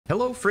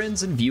Hello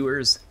friends and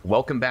viewers,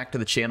 welcome back to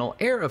the channel.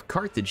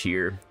 HeirofCarthage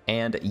here,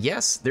 and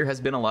yes, there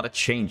has been a lot of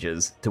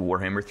changes to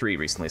Warhammer 3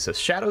 recently. So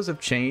Shadows of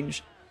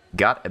Change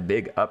got a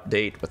big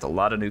update with a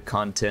lot of new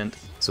content.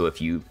 So if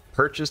you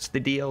purchased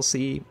the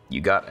DLC, you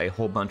got a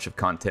whole bunch of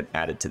content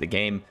added to the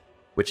game,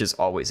 which is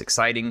always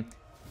exciting.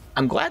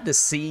 I'm glad to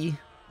see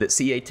that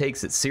CA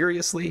takes it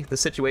seriously, the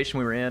situation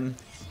we were in.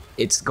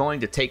 It's going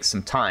to take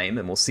some time,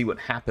 and we'll see what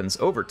happens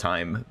over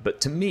time, but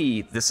to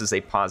me, this is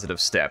a positive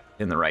step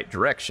in the right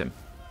direction.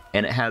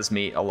 And it has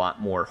me a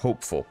lot more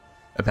hopeful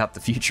about the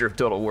future of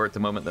Total War at the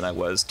moment than I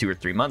was 2 or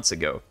 3 months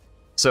ago.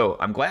 So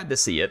I'm glad to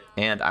see it,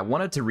 and I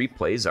wanted to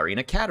replay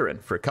Tzarina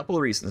Katarin for a couple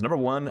of reasons. Number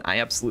one, I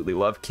absolutely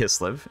love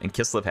Kislev, and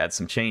Kislev had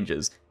some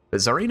changes. But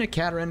Tzarina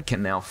Katarin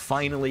can now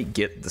finally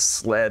get the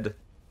sled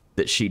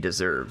that she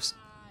deserves.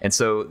 And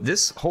so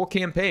this whole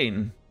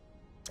campaign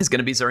is going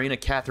to be Tzarina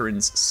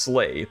Katarin's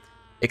sleigh,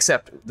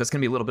 except that's going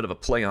to be a little bit of a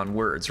play on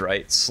words,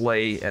 right?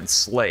 Slay and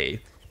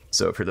slay.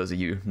 So for those of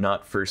you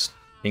not first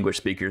English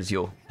speakers,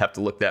 you'll have to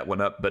look that one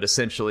up, but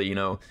essentially, you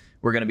know,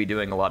 we're going to be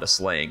doing a lot of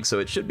slaying, so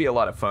it should be a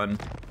lot of fun.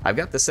 I've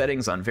got the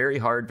settings on very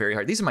hard, very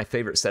hard. These are my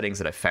favorite settings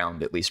that I've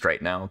found, at least right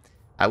now.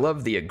 I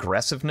love the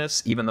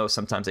aggressiveness, even though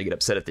sometimes I get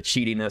upset at the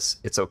cheatiness,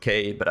 it's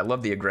okay, but I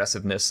love the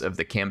aggressiveness of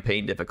the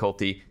campaign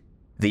difficulty.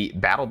 The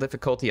battle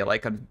difficulty I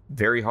like on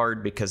very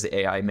hard because the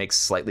AI makes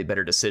slightly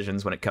better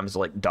decisions when it comes to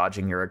like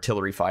dodging your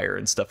artillery fire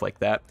and stuff like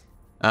that.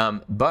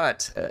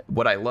 But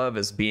what I love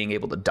is being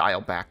able to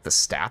dial back the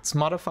stats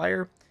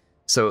modifier.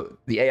 So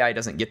the AI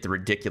doesn't get the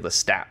ridiculous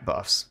stat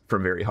buffs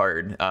from very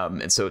hard.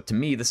 And so to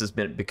me, this has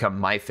become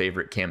my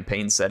favorite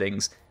campaign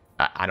settings.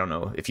 I don't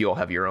know if you all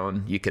have your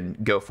own. You can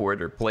go for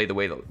it or play the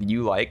way that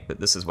you like, but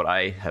this is what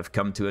I have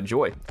come to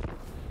enjoy.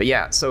 But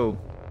yeah, so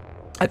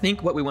I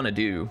think what we want to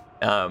do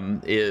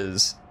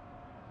is,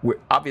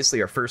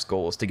 obviously our first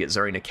goal is to get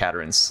Tzarina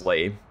Katarin's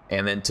sleigh,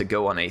 and then to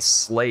go on a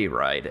sleigh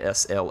ride,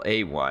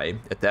 S-L-A-Y,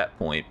 at that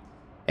point,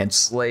 and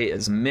slay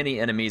as many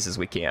enemies as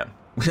we can.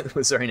 with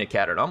Tzarina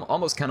Katarin,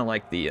 almost kind of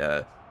like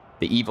the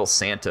evil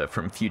Santa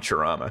from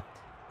Futurama.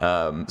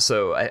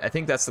 So I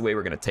think that's the way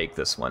we're going to take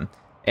this one.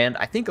 And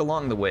I think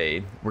along the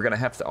way, we're going to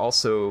have to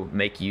also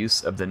make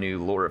use of the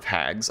new Lore of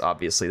Hags.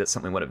 Obviously, that's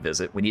something we want to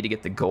visit. We need to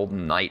get the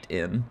Golden Knight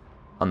in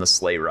on the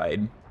sleigh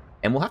ride.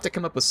 And we'll have to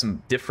come up with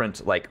some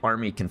different like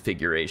army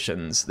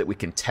configurations that we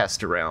can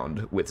test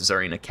around with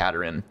Tzarina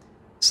Katarin.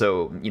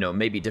 So, you know,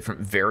 maybe different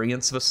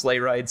variants of a sleigh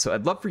ride. So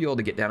I'd love for you all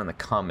to get down in the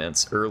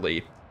comments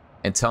early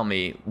and tell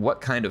me what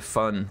kind of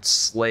fun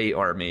sleigh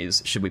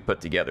armies should we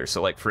put together.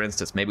 So like, for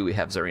instance, maybe we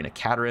have Tzarina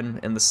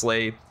Katarin in the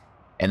sleigh,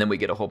 and then we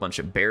get a whole bunch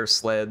of bear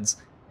sleds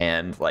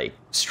and like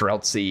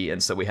Streltsy,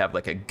 and so we have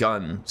like a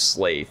gun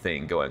sleigh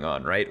thing going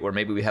on, right? Or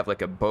maybe we have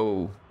like a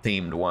bow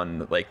themed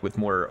one, like with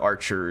more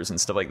archers and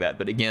stuff like that.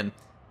 But again,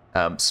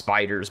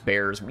 spiders,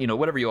 bears, you know,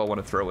 whatever you all want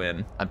to throw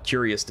in. I'm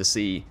curious to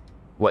see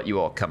what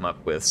you all come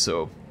up with.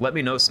 So let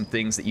me know some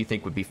things that you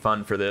think would be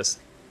fun for this.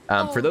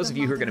 For those of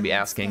you who are going to be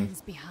asking,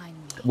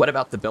 what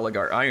about the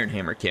Belegar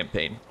Ironhammer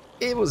campaign?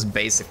 It was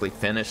basically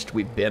finished.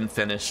 We've been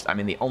finished. I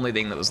mean, the only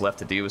thing that was left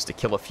to do was to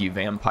kill a few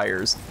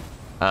vampires.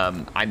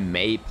 I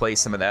may play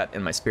some of that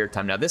in my spare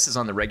time. Now, this is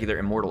on the regular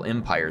Immortal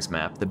Empires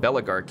map. The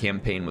Belegar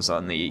campaign was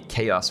on the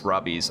Chaos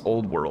Robbie's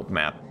Old World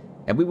map.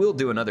 And we will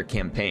do another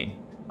campaign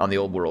on the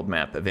Old World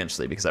map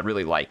eventually because I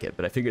really like it.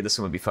 But I figured this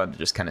one would be fun to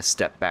just kind of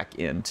step back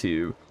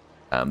into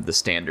the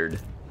standard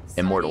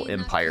Immortal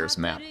Empires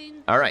map.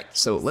 Alright,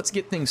 so let's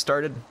get things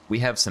started. We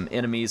have some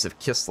enemies of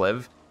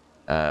Kislev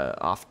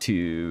off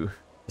to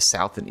the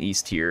south and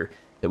east here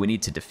that we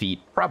need to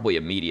defeat probably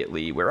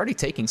immediately. We're already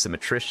taking some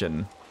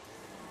attrition.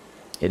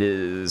 It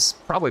is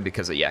probably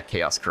because of, yeah,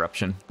 Chaos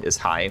Corruption is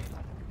high.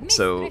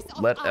 So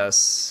let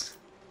us...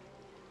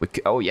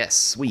 oh yes,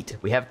 sweet.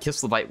 We have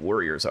Kislevite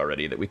warriors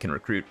already that we can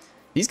recruit.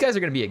 These guys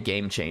are going to be a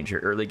game changer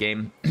early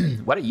game.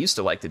 What I used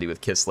to like to do with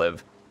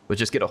Kislev was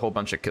just get a whole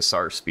bunch of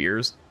Kassar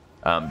spears.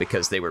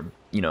 Because they were,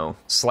 you know,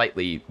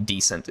 slightly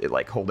decent at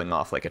like holding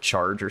off like a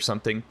charge or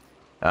something.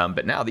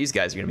 But now these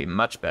guys are going to be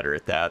much better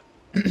at that.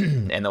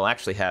 And they'll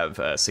actually have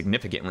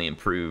significantly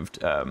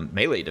improved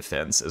melee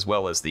defense as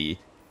well as the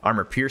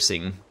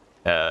armor-piercing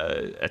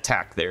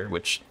attack there,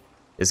 which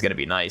is going to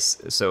be nice.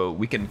 So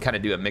we can kind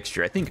of do a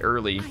mixture. I think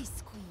early,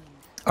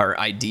 our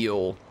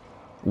ideal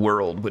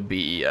world would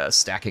be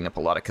stacking up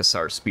a lot of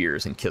Kassar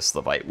spears and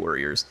Kislevite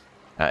warriors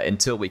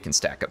until we can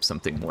stack up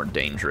something more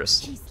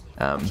dangerous.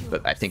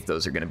 But I think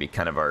those are going to be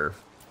kind of our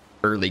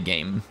early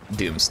game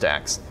doom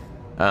stacks.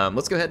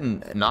 Let's go ahead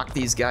and knock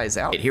these guys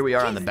out. Here we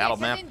are on the battle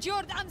map.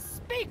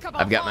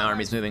 I've got my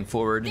armies moving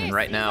forward, and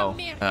right now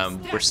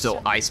we're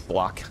still ice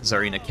block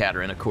Tzarina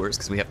Katarin, of course,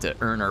 because we have to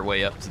earn our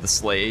way up to the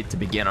sleigh to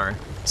begin our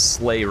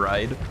sleigh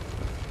ride.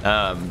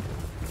 I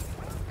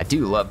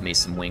do love me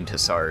some winged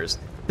hussars.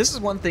 This is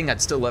one thing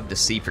I'd still love to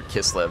see for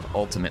Kislev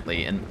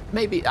ultimately, and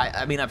maybe,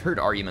 I mean, I've heard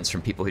arguments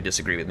from people who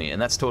disagree with me,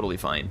 and that's totally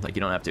fine. Like,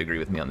 you don't have to agree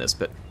with me on this,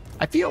 but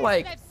I feel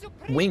like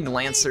Winged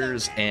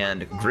Lancers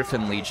and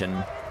Griffin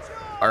Legion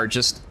are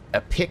just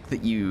a pick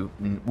that you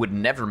would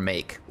never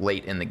make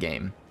late in the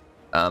game.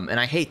 And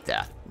I hate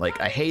that. Like,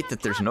 I hate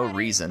that there's no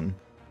reason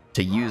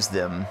to use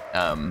them.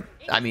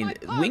 I mean,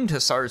 winged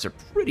hussars are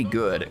pretty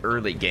good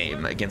early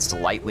game against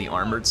lightly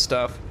armored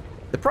stuff.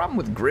 The problem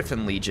with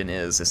Griffin Legion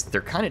is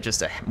they're kind of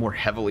just a more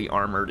heavily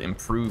armored,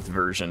 improved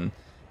version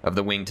of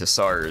the winged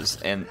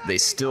hussars, and they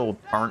still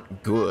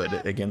aren't good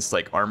against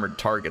like armored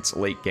targets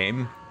late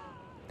game.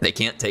 They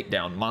can't take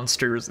down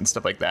monsters and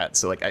stuff like that.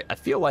 So like, I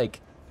feel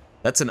like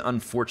that's an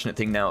unfortunate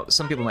thing. Now,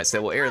 some people might say,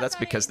 well, Air, that's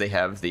because they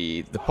have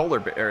the polar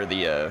bear, or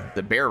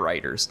the bear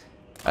riders,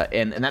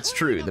 and that's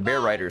true. The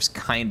bear riders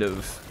kind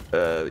of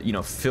you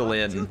know, fill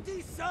in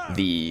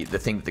the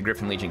thing that the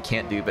Griffin Legion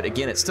can't do. But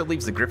again, it still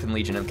leaves the Griffin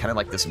Legion in kind of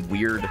like this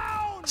weird,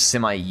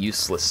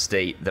 semi-useless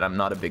state that I'm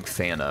not a big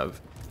fan of.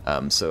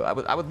 So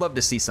I would love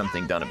to see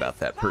something done about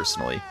that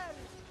personally.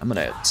 I'm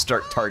gonna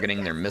start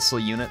targeting their missile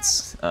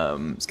units.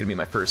 It's gonna be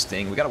my first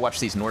thing. We gotta watch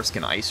these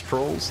Norscan ice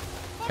trolls,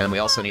 and we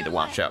also need to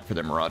watch out for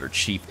their Marauder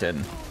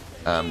Chieftain.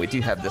 We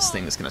do have this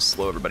thing that's gonna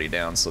slow everybody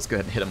down, so let's go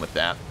ahead and hit them with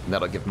that. And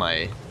that'll give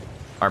my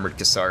armored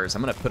Cassars.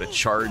 I'm gonna put a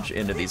charge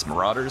into these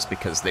Marauders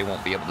because they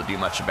won't be able to do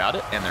much about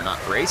it, and they're not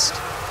braced.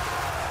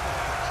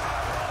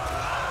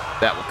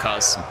 That will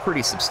cause some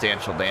pretty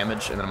substantial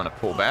damage, and then I'm gonna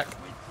pull back.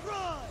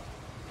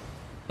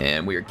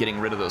 And we are getting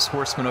rid of those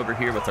horsemen over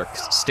here with our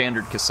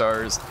standard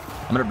Cassars.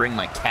 I'm gonna bring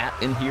my cat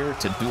in here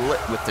to duel it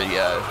with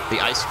the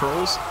ice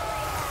trolls.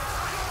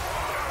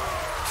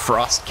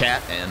 Frost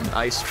cat and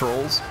ice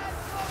trolls.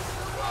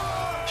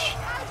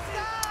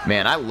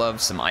 Man, I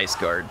love some Ice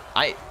Guard.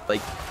 I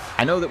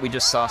know that we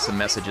just saw some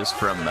messages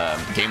from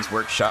Games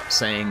Workshop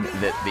saying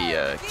that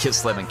the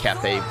Kislev and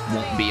Cathay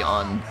won't be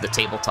on the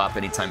tabletop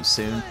anytime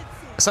soon.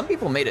 Some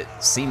people made it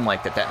seem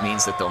like that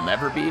means that they'll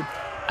never be.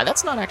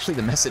 That's not actually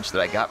the message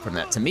that I got from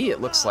that. To me,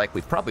 it looks like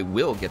we probably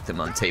will get them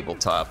on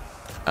tabletop,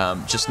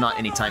 just not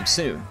anytime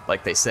soon,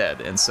 like they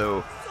said. And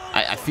so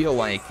I feel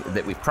like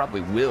that we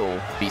probably will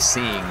be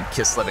seeing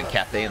Kislev and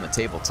Cathay in the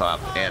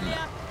tabletop. And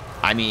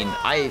I mean,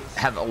 I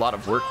have a lot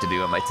of work to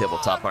do on my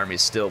tabletop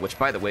armies still, which,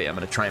 by the way, I'm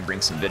going to try and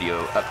bring some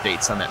video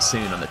updates on that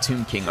soon on the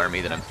Tomb King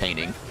army that I'm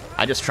painting.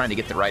 I'm just trying to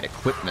get the right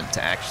equipment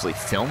to actually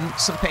film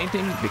some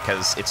painting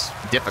because it's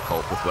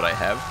difficult with what I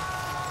have.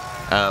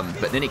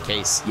 But in any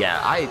case,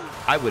 yeah,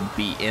 I would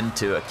be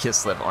into a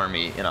Kislev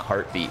army in a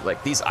heartbeat.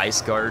 Like, these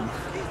Ice Guard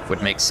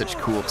would make such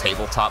cool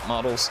tabletop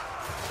models.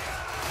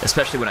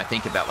 Especially when I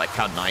think about, like,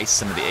 how nice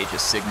some of the Age of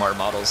Sigmar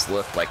models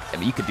look. Like, I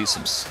mean, you could do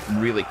some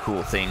really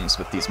cool things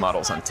with these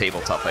models on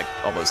tabletop, like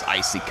all those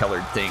icy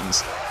colored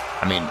things.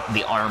 I mean,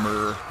 the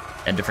armor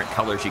and different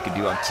colors you could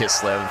do on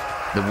Kislev.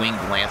 The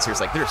Winged Lancers.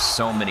 Like, there's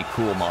so many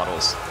cool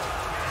models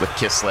with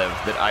Kislev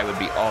that I would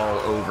be all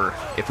over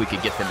if we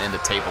could get them into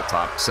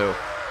tabletop. So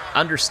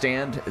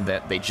understand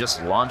that they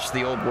just launched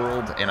the old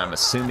world, and I'm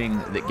assuming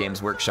that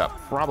Games Workshop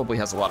probably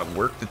has a lot of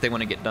work that they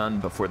want to get done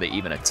before they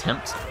even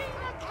attempt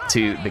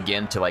to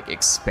begin to like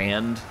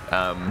expand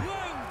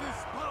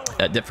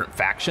different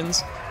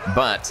factions.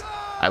 But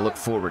I look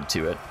forward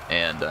to it,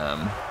 and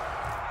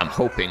I'm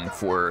hoping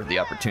for the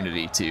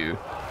opportunity to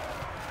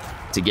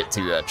get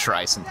to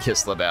try some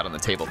Kislev out on the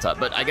tabletop.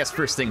 But I guess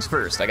first things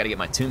first, I got to get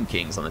my Tomb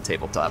Kings on the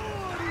tabletop.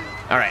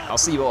 All right, I'll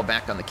see you all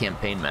back on the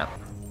campaign map.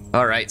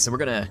 All right, so we're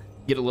gonna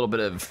get a little bit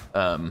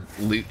of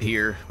loot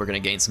here. We're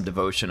going to gain some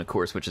devotion, of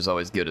course, which is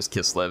always good as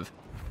Kislev.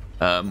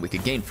 We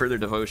could gain further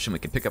devotion. We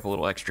could pick up a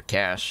little extra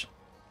cash.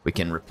 We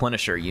can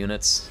replenish our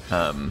units,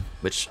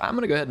 which I'm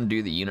going to go ahead and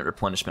do the unit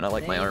replenishment. I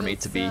like my army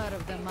to be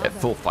at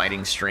full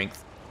fighting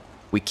strength.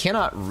 We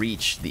cannot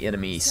reach the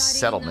enemy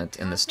settlement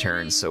in this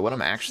turn, so what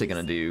I'm actually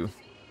going to do,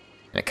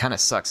 and it kind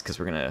of sucks because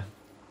we're going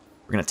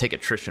to take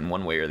attrition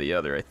one way or the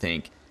other, I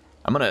think.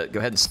 I'm going to go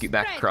ahead and scoot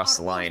back across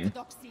the line.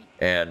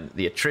 And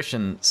the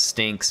attrition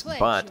stinks,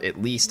 but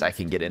at least I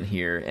can get in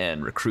here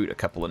and recruit a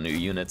couple of new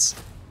units.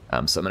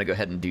 So I'm going to go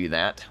ahead and do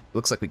that.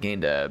 Looks like we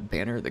gained a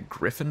banner, the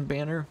Griffin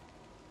banner.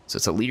 So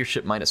it's a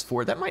leadership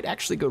 -4. That might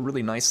actually go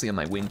really nicely on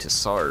my winged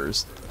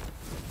hussars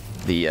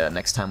the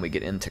next time we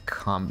get into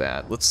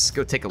combat. Let's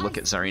go take a look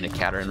at Tzarina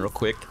Katarin real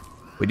quick.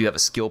 We do have a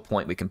skill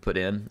point we can put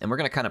in, and we're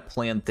going to kind of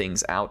plan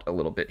things out a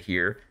little bit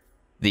here.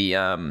 The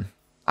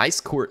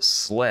Ice Court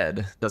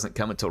Sled doesn't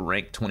come until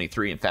rank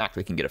 23. In fact,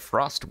 we can get a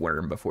Frost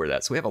Worm before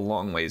that, so we have a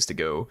long ways to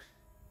go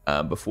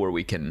before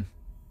we can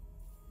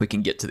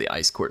get to the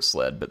Ice Court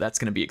Sled, but that's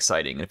going to be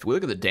exciting. And if we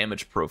look at the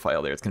damage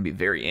profile there, it's going to be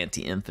very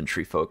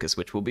anti-infantry focused,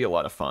 which will be a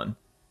lot of fun.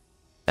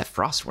 That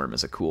Frost Worm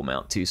is a cool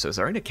mount too, so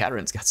Tzarina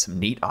Katarin's got some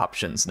neat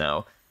options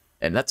now,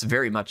 and that's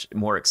very much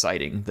more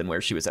exciting than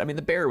where she was. I mean,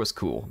 the bear was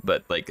cool,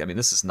 but like, I mean,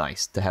 this is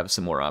nice to have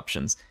some more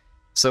options.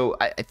 So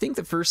I think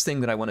the first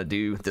thing that I want to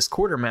do, this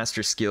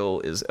Quartermaster skill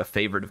is a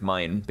favorite of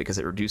mine because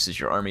it reduces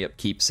your army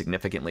upkeep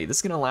significantly. This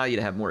is going to allow you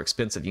to have more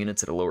expensive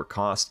units at a lower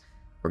cost.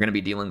 We're going to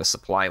be dealing with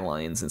supply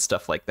lines and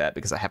stuff like that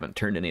because I haven't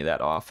turned any of that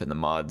off in the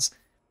mods.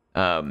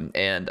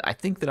 And I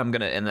think that I'm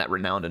going to, and that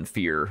Renowned and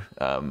Fear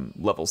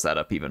levels that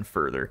up even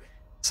further.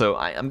 So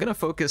I'm going to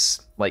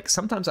focus, like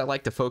sometimes I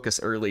like to focus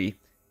early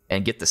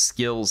and get the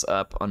skills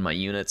up on my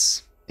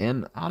units.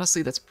 And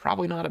honestly, that's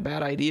probably not a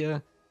bad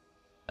idea.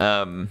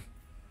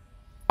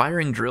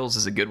 Firing drills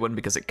is a good one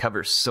because it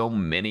covers so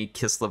many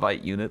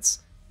Kislevite units.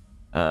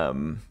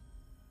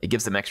 It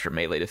gives them extra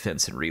melee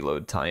defense and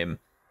reload time.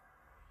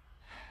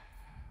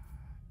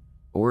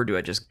 Or do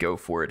I just go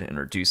for it and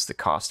reduce the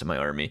cost of my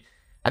army?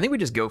 I think we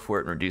just go for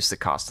it and reduce the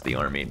cost of the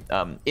army.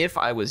 If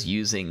I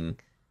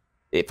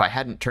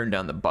hadn't turned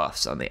down the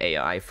buffs on the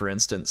AI, for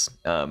instance,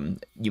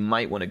 you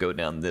might want to go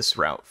down this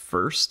route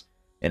first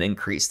and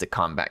increase the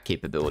combat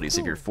capabilities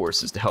of your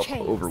forces to help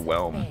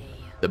overwhelm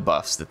the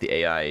buffs that the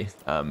AI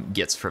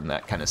gets from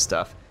that kind of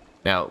stuff.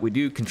 Now, we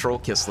do control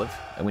Kislev,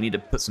 and we need to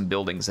put some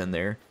buildings in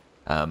there.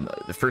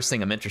 The first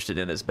thing I'm interested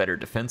in is better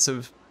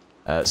defensive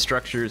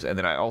structures, and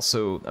then I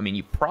mean,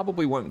 you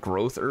probably want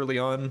growth early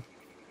on,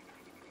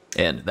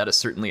 and that is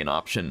certainly an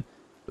option.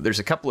 But there's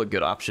a couple of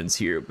good options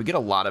here. We get a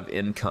lot of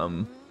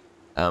income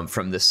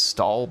from this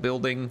stall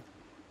building,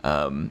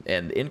 and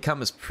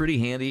income is pretty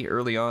handy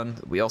early on.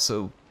 We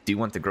also do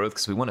want the growth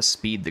because we want to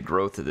speed the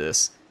growth of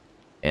this,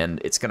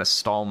 and it's going to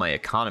stall my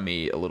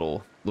economy a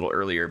little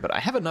earlier, but I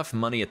have enough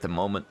money at the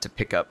moment to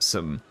pick up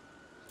some.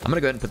 I'm going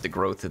to go ahead and put the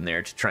growth in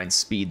there to try and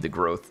speed the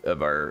growth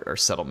of our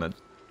settlement.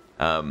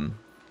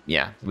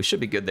 Yeah, we should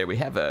be good there. We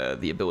have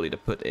the ability to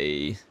put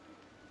a,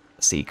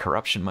 let's see,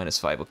 corruption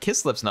 -5. Well,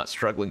 Kislev's not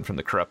struggling from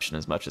the corruption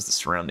as much as the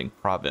surrounding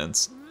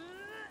province.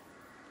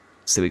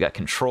 So we got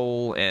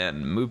control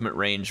and movement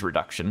range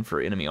reduction for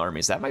enemy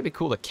armies. That might be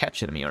cool to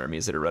catch enemy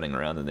armies that are running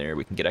around in there.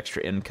 We can get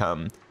extra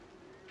income.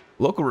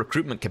 Local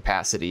recruitment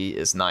capacity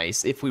is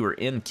nice if we were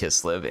in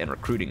Kislev and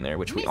recruiting there,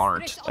 which we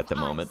aren't at the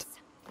moment.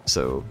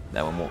 So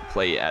that one won't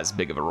play as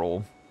big of a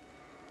role.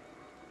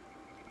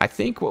 I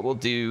think what we'll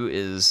do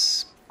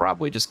is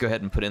probably just go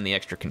ahead and put in the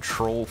extra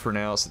control for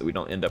now so that we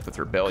don't end up with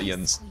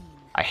rebellions.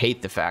 I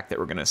hate the fact that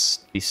we're going to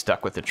be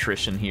stuck with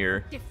attrition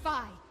here,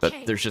 but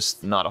there's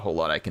just not a whole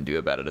lot I can do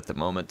about it at the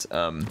moment.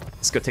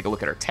 Let's go take a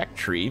look at our tech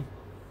tree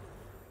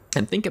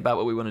and think about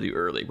what we want to do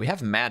early. We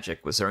have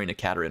magic with Tzarina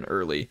Katarin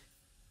early,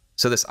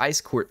 so this ice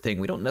court thing,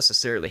 we don't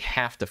necessarily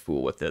have to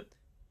fool with it.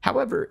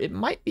 However, it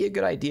might be a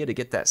good idea to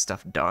get that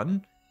stuff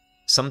done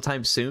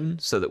sometime soon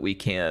so that we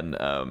can,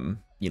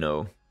 you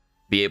know,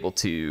 be able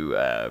to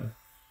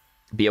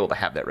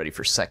have that ready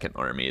for second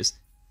armies.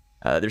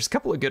 There's a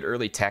couple of good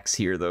early techs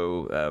here,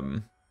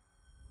 though.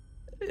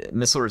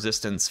 Missile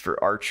resistance for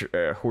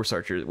horse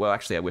archers. Well,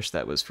 actually, I wish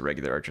that was for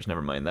regular archers.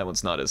 Never mind. That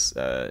one's not as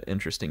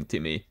interesting to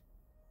me.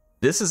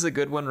 This is a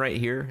good one right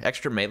here.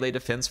 Extra melee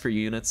defense for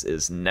units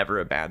is never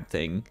a bad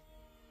thing.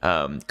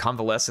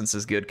 Convalescence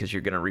is good because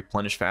you're going to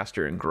replenish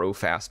faster and grow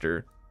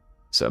faster.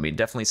 So, I mean,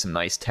 definitely some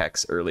nice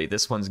techs early.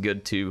 This one's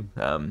good, too.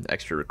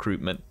 Extra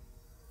recruitment.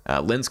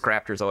 Lens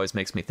crafters always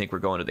makes me think we're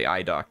going to the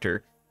eye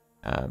doctor.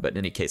 But in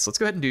any case, let's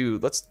go ahead and do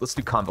let's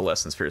do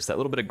convalescence first. That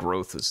little bit of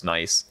growth is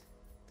nice.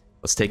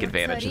 Let's take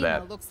advantage of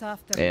that.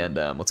 And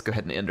let's go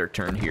ahead and end our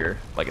turn here.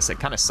 Like I said,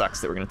 kind of sucks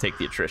that we're going to take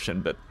the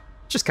attrition, but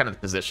just kind of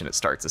the position it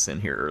starts us in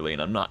here early,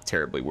 and I'm not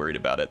terribly worried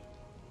about it.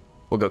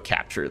 We'll go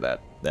capture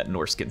that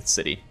Norskin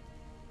city.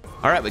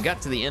 All right, we got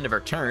to the end of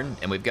our turn,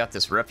 and we've got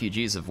this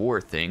Refugees of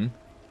War thing.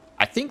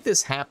 I think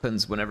this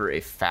happens whenever a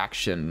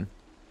faction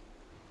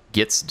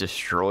gets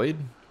destroyed.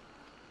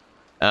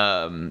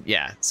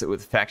 Yeah, so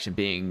with faction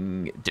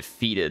being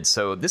defeated.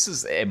 So this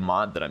is a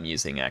mod that I'm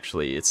using,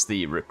 actually. It's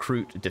the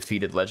Recruit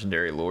Defeated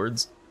Legendary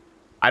Lords.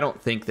 I don't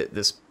think that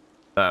this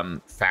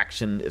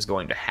faction is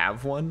going to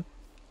have one.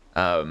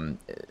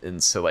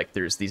 And so, like,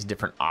 there's these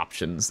different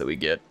options that we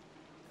get.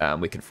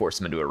 We can force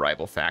them into a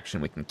rival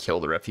faction. We can kill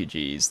the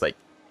refugees. Like,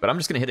 but I'm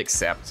just going to hit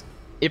accept.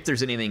 If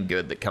there's anything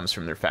good that comes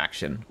from their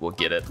faction, we'll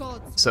get it.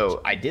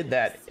 So I did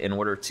that in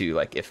order to,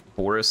 like, if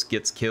Boris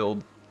gets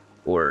killed,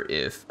 or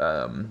if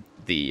Kostalton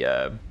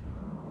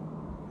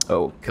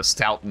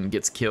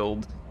gets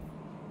killed,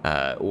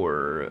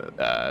 or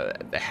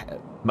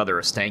Mother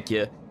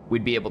Ostankia,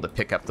 we'd be able to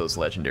pick up those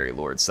legendary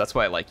lords. So that's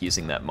why I like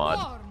using that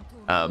mod.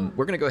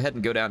 We're going to go ahead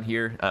and go down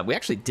here. We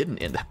actually didn't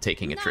end up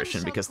taking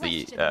attrition because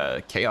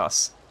the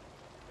chaos,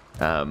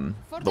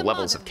 the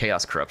levels of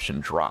chaos corruption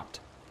dropped.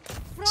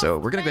 So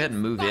we're going to go ahead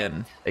and move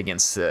in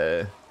against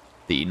the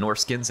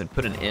Norskins and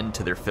put an end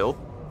to their filth.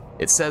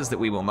 It says that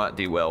we will not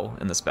do well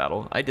in this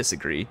battle. I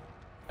disagree.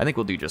 I think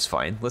we'll do just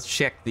fine. Let's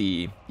check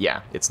the...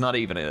 Yeah, it's not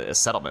even a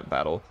settlement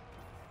battle.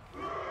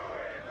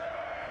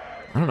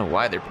 I don't know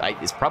why they're...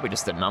 It's probably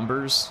just the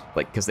numbers,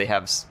 like, because they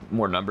have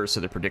more numbers,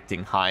 so they're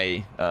predicting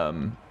high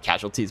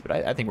casualties, but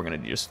I think we're going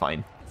to do just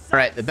fine. All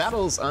right, the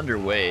battle's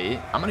underway.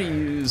 I'm going to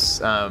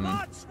use...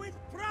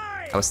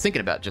 I was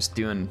thinking about just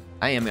doing...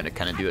 I am going to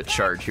kind of do a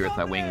charge here with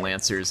my wing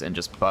lancers and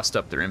just bust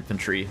up their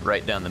infantry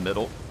right down the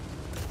middle.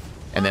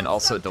 And then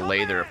also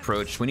delay their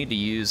approach. We need to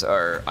use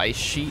our ice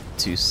sheet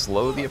to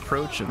slow the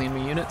approach of the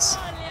enemy units.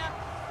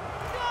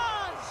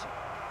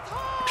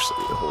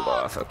 Actually, hold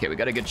off. Okay, we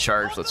got a good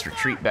charge. Let's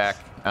retreat back.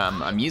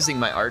 I'm using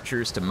my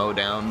archers to mow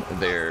down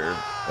their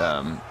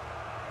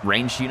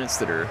ranged units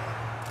that are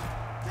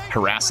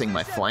harassing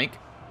my flank.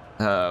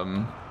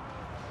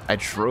 I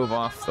drove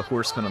off the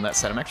horsemen on that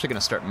side. I'm actually going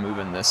to start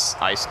moving this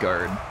ice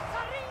guard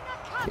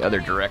the other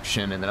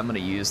direction, and then I'm going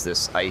to use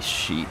this ice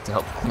sheet to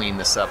help clean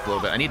this up a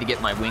little bit. I need to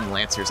get my winged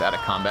lancers out of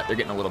combat. They're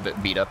getting a little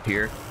bit beat up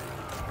here.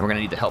 And we're going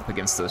to need to help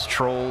against those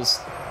trolls.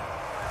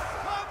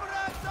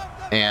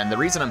 And the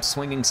reason I'm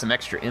swinging some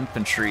extra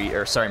infantry,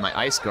 or sorry, my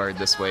ice guard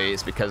this way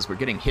is because we're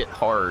getting hit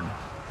hard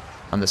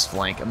on this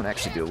flank. I'm going to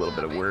actually do a little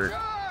bit of work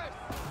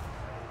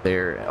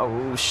there.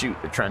 Oh, shoot.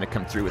 They're trying to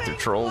come through with their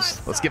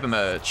trolls. Let's give them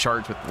a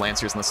charge with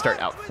lancers, and let's start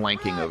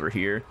outflanking over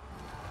here.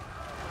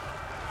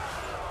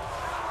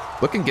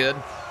 Looking good.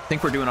 I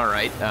think we're doing all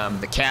right.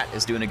 The cat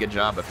is doing a good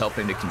job of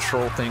helping to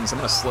control things. I'm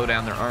going to slow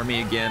down their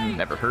army again.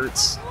 Never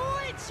hurts.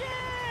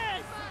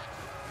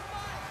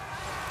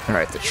 All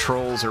right, the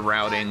trolls are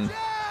routing.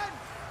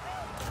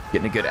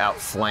 Getting a good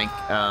outflank.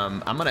 I'm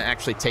going to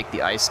actually take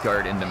the Ice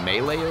Guard into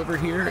melee over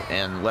here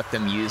and let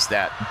them use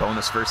that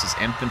bonus versus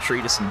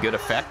infantry to some good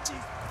effect.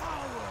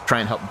 Try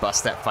and help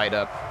bust that fight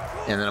up.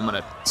 And then I'm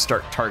going to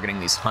start targeting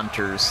these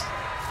hunters.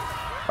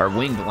 Our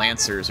winged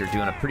lancers are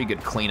doing a pretty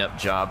good cleanup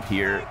job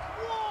here.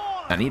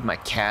 I need my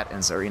cat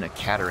and Tzarina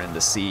Katarin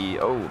to see...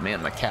 Oh,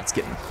 man, my cat's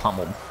getting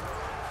pummeled.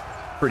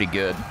 Pretty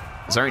good.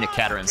 Tzarina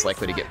Katarin's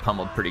likely to get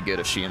pummeled pretty good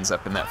if she ends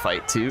up in that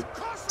fight, too.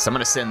 So I'm going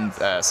to send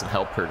some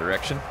help her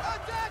direction.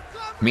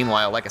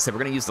 Meanwhile, like I said, we're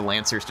going to use the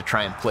Lancers to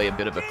try and play a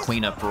bit of a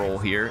cleanup role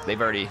here.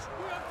 They've already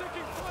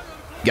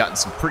gotten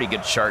some pretty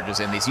good charges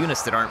in. These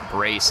units that aren't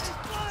braced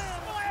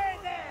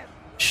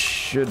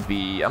should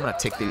be... I'm going to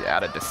take these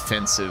out of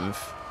defensive...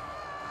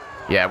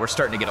 Yeah, we're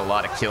starting to get a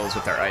lot of kills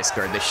with our Ice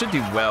Guard. They should do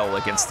well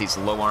against these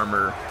low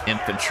armor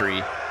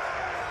infantry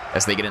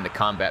as they get into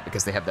combat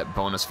because they have that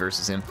bonus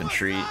versus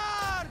infantry.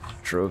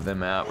 Drove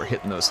them out. We're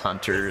hitting those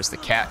hunters. The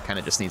cat kind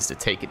of just needs to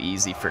take it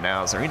easy for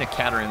now. Tzarina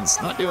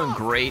Katarin's not doing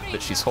great,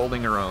 but she's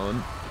holding her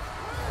own.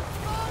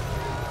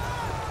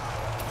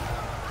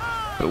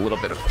 Put a little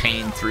bit of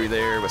pain through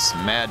there with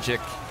some magic.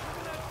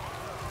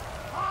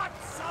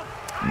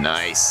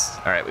 Nice.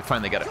 All right, we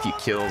finally got a few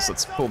kills.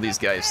 Let's pull these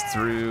guys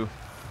through.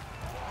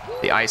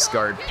 The Ice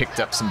Guard picked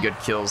up some good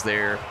kills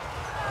there.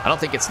 I don't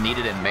think it's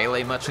needed in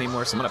melee much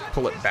anymore, so I'm going to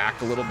pull it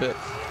back a little bit.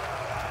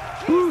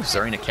 Whew,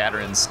 Tzarina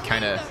Katarin's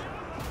kind of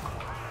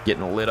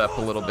getting lit up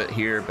a little bit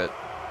here, but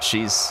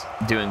she's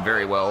doing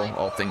very well,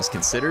 all things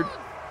considered.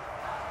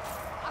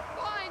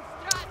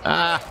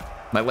 Ah,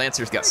 my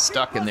Lancers got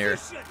stuck in there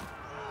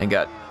and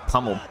got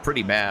pummeled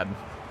pretty bad.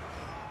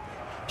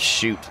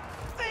 Shoot,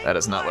 that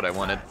is not what I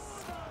wanted.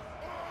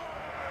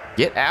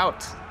 Get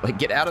out! Like,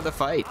 get out of the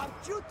fight.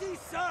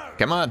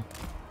 Come on.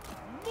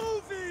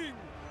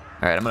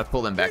 Alright, I'm gonna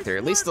pull them back there.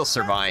 At least they'll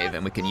survive,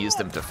 and we can use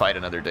them to fight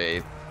another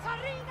day.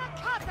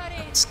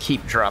 Let's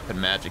keep dropping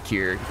magic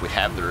here. We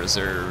have the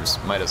reserves.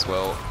 Might as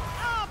well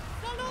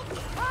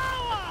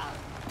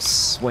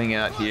swing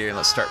out here, and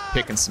let's start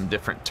picking some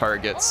different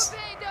targets.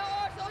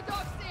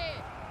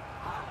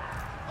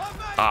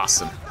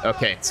 Awesome.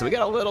 Okay, so we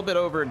got a little bit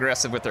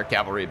over-aggressive with our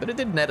cavalry, but it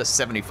did net us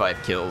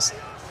 75 kills.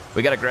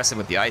 We got aggressive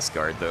with the Ice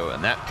Guard, though,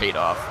 and that paid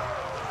off.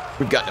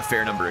 We've gotten a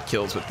fair number of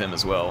kills with them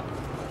as well.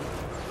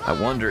 I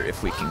wonder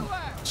if we can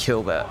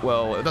kill that.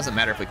 Well, it doesn't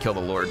matter if we kill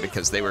the Lord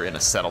because they were in a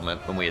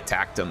settlement when we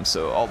attacked them,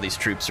 so all these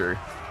troops are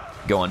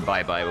going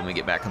bye-bye when we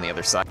get back on the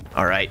other side.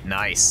 All right,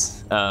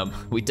 nice.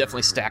 We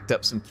definitely stacked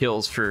up some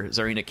kills for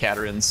Tzarina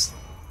Katarin's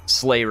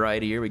sleigh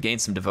ride here. We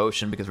gained some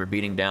devotion because we're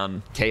beating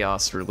down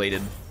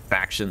chaos-related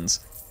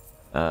factions.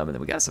 And then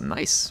we got some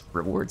nice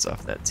rewards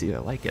off that, too. I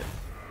like it.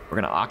 We're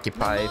going to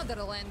occupy,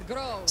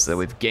 so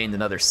we've gained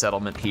another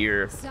settlement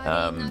here.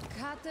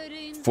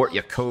 Fort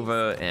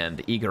Yakova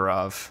and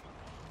Igorov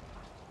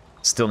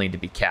still need to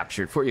be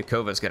captured. Fort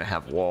Yakova is going to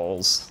have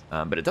walls,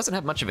 but it doesn't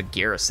have much of a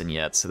garrison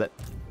yet, so that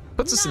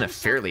puts us in a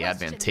fairly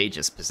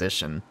advantageous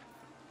position.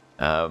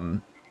 I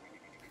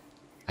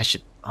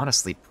should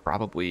honestly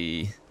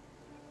probably...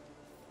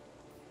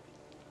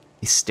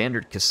 These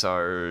standard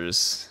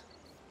Cassars...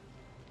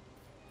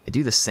 They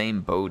do the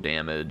same bow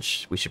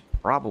damage. We should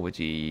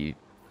probably...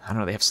 I don't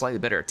know, they have slightly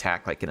better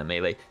attack like in a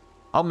melee.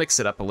 I'll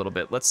mix it up a little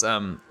bit. Let's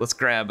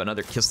grab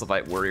another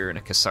Kislevite warrior and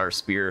a Cassar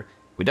spear.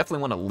 We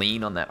definitely want to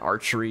lean on that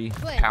archery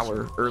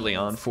power early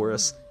on for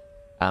us.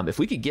 If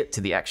we could get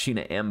to the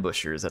Akshina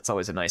ambushers, that's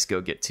always a nice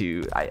go-get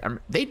too.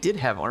 They did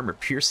have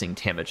armor-piercing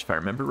damage, if I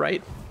remember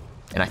right,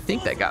 and I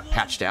think that got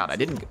patched out. I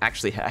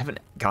haven't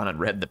gone and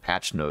read the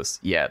patch notes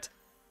yet,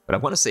 but I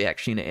want to say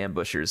Akshina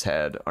ambushers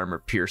had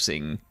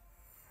armor-piercing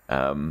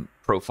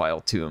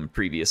profile to them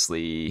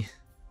previously.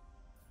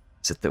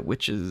 Is it the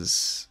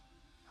witches?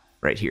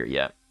 Right here,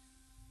 yeah.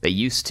 They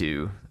used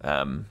to.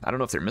 I don't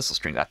know if they're missile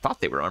strength. I thought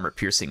they were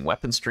armor-piercing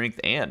weapon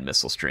strength and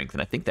missile strength,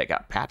 and I think that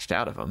got patched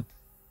out of them,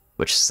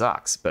 which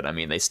sucks. But, I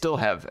mean, they still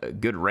have a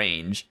good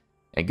range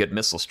and good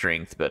missile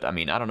strength. But, I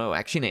mean, I don't know.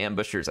 Akshina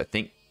ambushers, I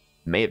think,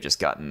 may have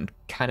just gotten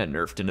kind of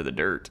nerfed into the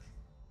dirt.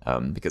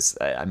 Because,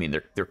 I mean,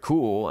 they're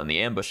cool, and the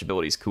ambush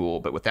ability is cool,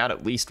 but without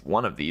at least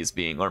one of these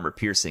being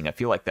armor-piercing, I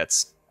feel like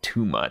that's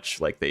too much.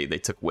 Like, they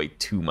took way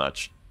too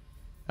much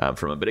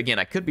from it. But again,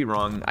 I could be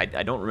wrong. I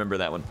don't remember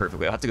that one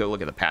perfectly. I'll have to go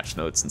look at the patch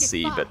notes and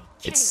see, but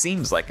it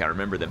seems like I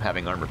remember them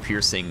having armor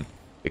piercing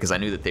because I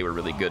knew that they were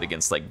really good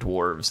against like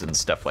dwarves and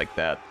stuff like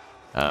that.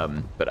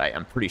 But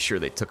I'm pretty sure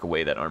they took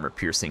away that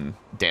armor-piercing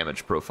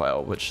damage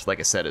profile, which, like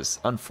I said, is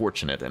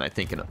unfortunate, and I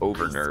think an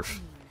over-nerf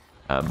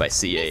by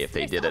CA if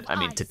they did it. I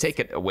mean, to take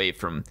it away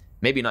from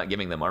maybe not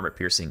giving them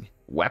armor-piercing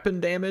weapon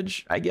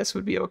damage, I guess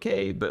would be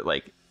okay, but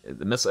like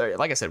the missile,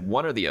 like I said,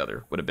 one or the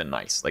other would have been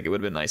nice. Like, it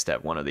would have been nice to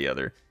have one or the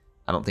other.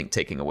 I don't think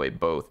taking away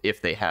both,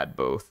 if they had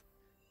both,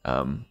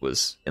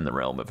 was in the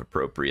realm of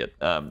appropriate.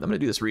 I'm going to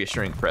do this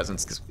reassuring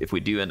presence, because if we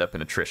do end up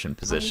in attrition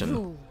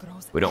position,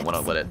 we don't want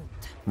to let it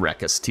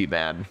wreck us too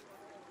bad.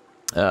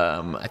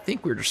 I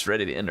think we're just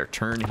ready to end our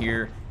turn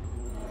here.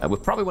 We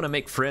probably want to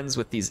make friends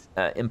with these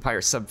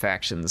Empire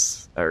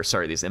sub-factions, or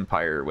sorry, these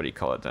Empire, what do you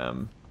call it?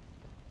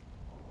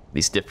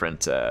 These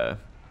different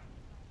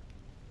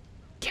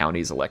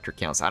counties, electric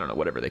counts, I don't know,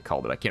 whatever they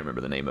called it. I can't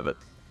remember the name of it.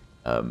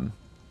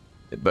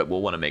 But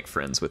we'll want to make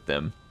friends with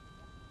them.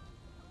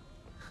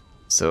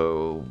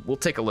 So we'll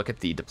take a look at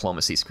the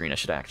diplomacy screen. I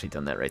should have actually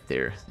done that right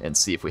there, and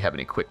see if we have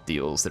any quick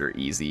deals that are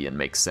easy and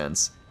make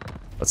sense.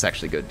 Let's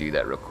actually go do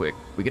that real quick.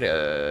 We get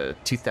a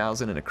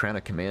 2,000 and a crown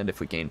of command if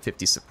we gain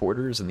 50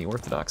 supporters in the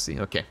orthodoxy.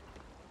 Okay.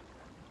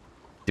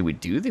 Did we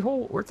do the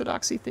whole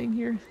orthodoxy thing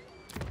here?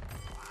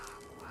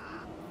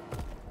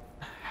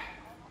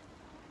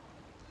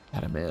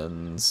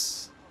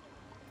 Adamans.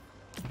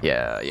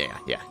 Yeah,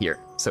 here.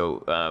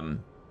 So,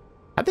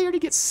 how'd they already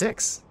get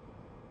 6?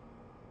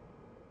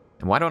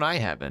 And why don't I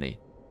have any?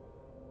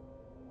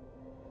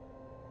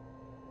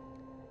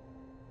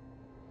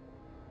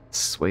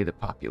 Sway the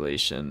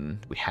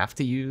population. We have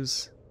to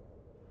use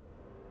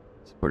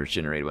supporters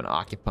generated when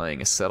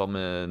occupying a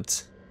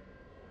settlement,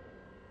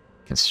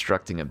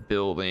 constructing a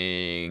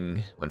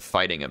building, when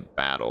fighting a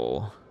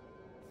battle.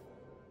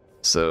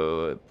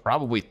 So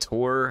probably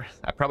Tor.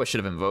 I probably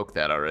should have invoked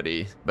that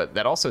already, but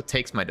that also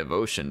takes my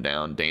devotion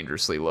down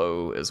dangerously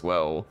low as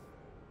well.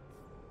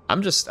 I'm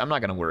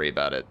not gonna worry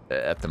about it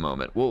at the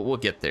moment. We'll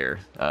get there.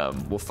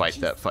 We'll fight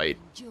that fight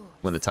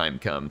when the time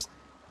comes.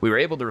 We were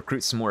able to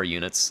recruit some more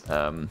units.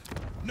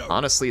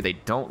 Honestly, they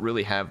don't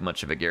really have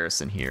much of a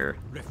garrison here.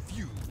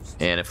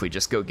 And if we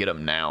just go get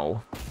them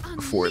now,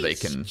 before they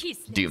can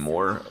do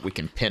more, we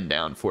can pin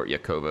down Fort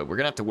Yakova. We're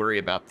gonna have to worry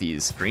about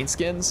these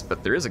greenskins,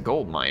 but there is a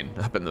gold mine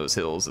up in those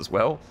hills as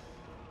well.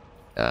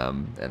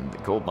 And the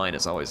gold mine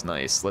is always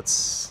nice.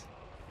 Let's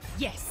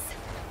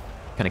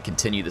kind of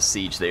continue the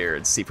siege there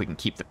and see if we can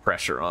keep the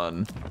pressure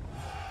on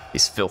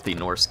these filthy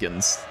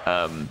Norskins.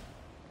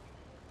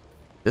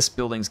 This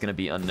building's gonna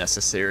be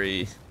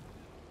unnecessary.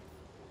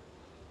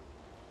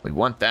 We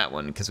want that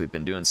one because we've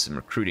been doing some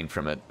recruiting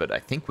from it, but I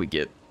think we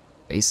get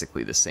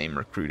basically the same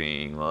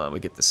recruiting. We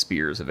get the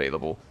spears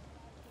available.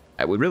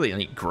 We really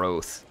need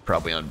growth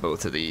probably on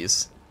both of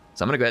these.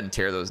 So I'm gonna go ahead and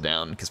tear those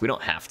down because we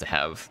don't have to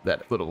have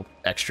that little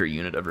extra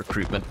unit of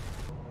recruitment.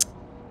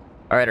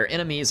 All right, our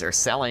enemies are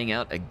sallying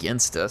out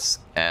against us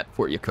at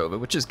Fort Yakova,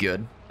 which is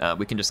good.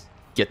 We can just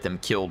get them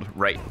killed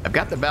right. I've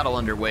got the battle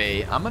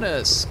underway. I'm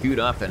gonna scoot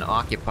up and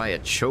occupy a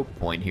choke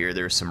point here.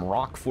 There's some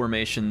rock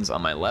formations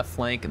on my left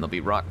flank, and there'll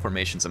be rock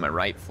formations on my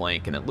right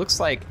flank, and it looks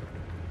like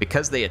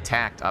because they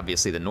attacked,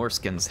 obviously the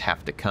Norskins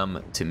have to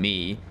come to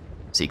me,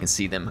 so you can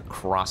see them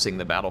crossing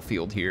the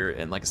battlefield here,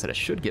 and like I said, I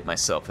should get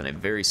myself in a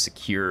very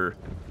secure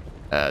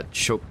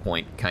choke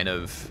point kind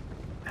of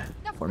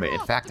formation.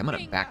 In fact, I'm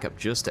gonna back up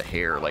just a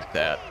hair like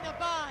that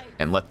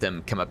and let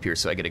them come up here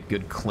so I get a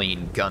good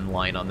clean gun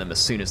line on them as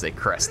soon as they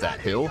crest that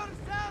hill,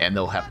 and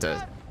they'll have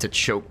to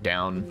choke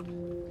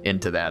down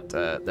into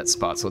that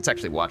spot. So let's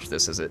actually watch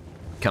this as it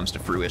comes to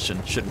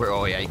fruition.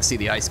 Oh yeah, you can see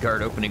the Ice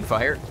Guard opening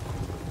fire,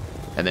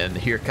 and then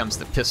here comes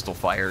the pistol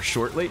fire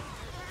shortly.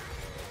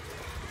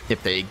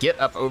 If they get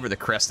up over the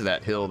crest of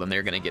that hill, then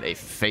they're gonna get a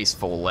face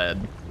full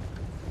lead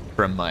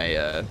from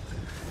my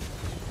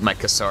my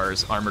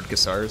Cassars, armored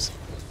Cassars.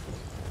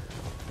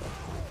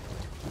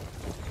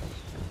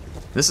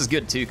 This is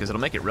good too, because it'll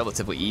make it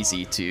relatively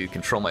easy to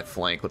control my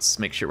flank. Let's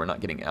make sure we're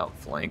not getting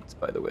outflanked,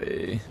 by the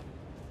way.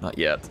 Not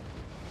yet.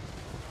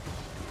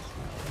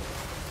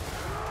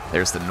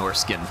 There's the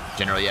Norskin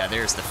general. Yeah,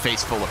 there's the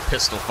face full of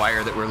pistol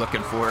fire that we're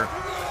looking for.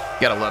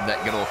 Gotta love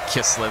that good old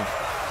Kislev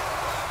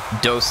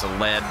dose of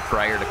lead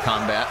prior to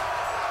combat.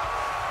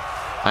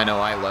 I know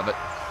I love it.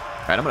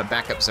 All right, I'm gonna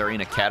back up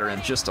Tzarina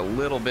Katarin just a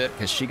little bit,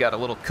 because she got a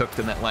little cooked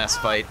in that last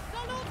fight.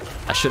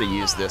 I should have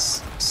used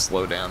this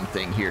slowdown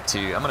thing here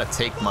too. I'm gonna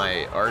take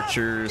my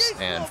archers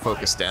and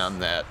focus down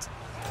that.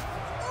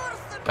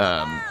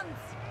 I'm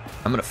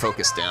gonna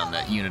focus down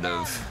that unit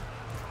of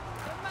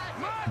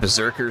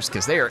berserkers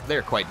because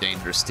they're quite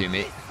dangerous to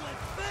me.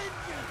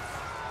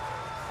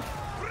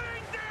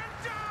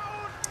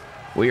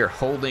 We are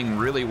holding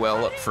really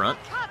well up front,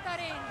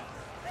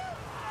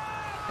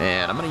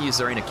 and I'm gonna use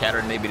Tzarina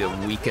Katarin maybe to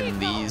weaken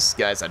these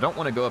guys. I don't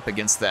want to go up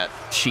against that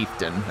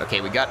chieftain.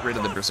 Okay, we got rid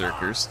of the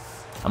berserkers.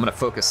 I'm gonna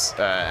focus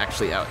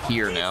actually out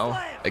here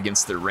now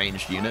against the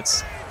ranged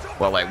units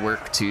while I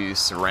work to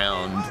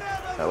surround.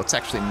 Let's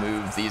actually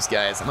move these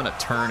guys. I'm gonna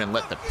turn and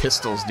let the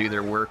pistols do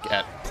their work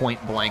at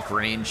point blank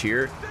range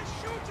here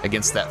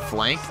against that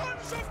flank.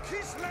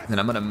 Then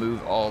I'm gonna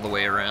move all the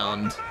way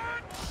around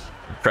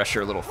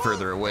pressure a little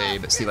further away,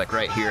 but see, like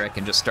right here, I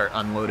can just start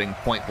unloading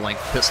point-blank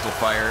pistol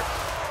fire.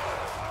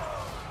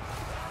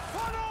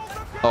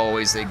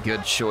 Always a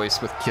good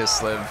choice with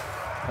Kislev.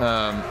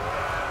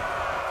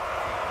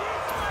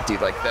 Do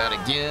like that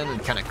again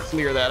and kind of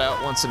clear that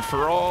out once and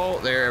for all.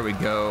 There we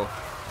go.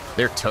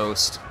 They're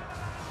toast.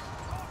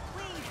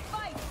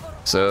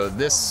 So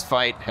this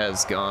fight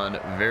has gone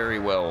very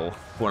well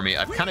for me.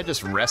 I've kind of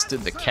just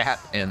rested the cat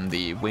and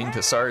the winged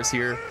hussars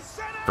here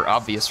for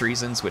obvious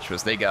reasons, which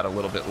was they got a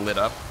little bit lit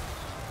up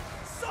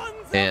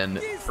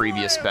in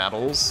previous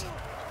battles.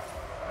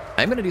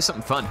 I'm going to do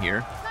something fun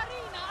here.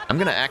 I'm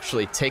going to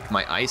actually take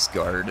my Ice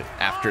Guard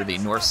after the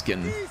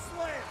Norskin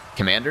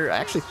commander. I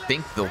actually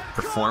think they'll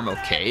perform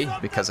okay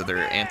because of their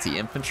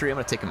anti-infantry. I'm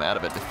going to take them out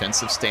of a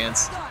defensive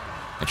stance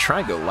and try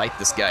and go light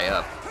this guy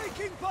up.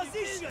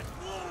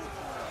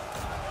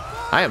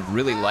 I am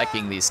really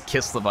liking these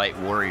Kislevite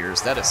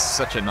warriors. That is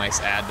such a nice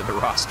add to the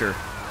roster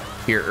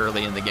here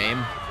early in the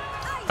game.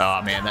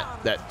 Oh man,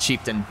 that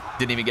chieftain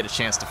didn't even get a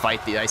chance to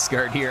fight the Ice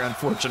Guard here,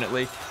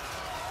 unfortunately.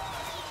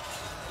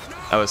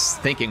 I was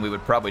thinking we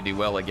would probably do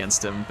well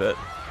against him, but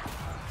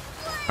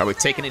are we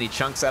taking any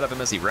chunks out of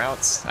him as he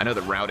routes? I know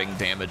the routing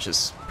damage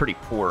is pretty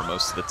poor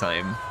most of the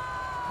time.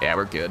 Yeah,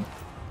 we're good.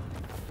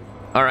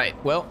 All right,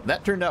 well,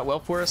 that turned out well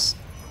for us.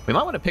 We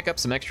might want to pick up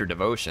some extra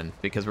devotion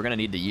because we're going to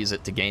need to use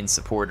it to gain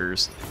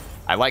supporters.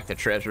 I like the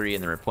treasury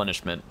and the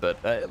replenishment, but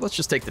let's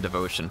just take the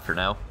devotion for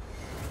now.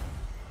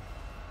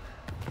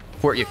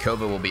 Fort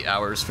Yakova will be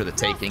ours for the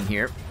taking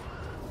here.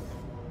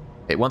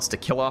 It wants to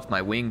kill off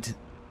my winged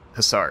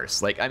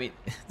hussars. Like, I mean,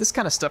 this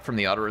kind of stuff from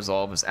the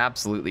auto-resolve is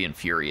absolutely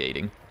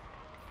infuriating.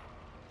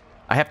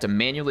 I have to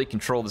manually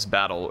control this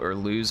battle or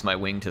lose my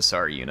winged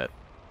hussar unit.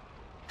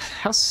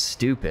 How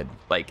stupid.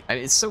 Like, I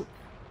mean, it's so...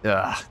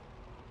 Ugh.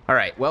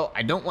 Alright, well,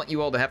 I don't want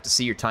you all to have to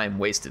see your time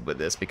wasted with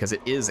this, because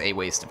it is a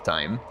waste of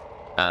time.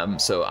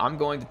 So I'm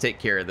going to take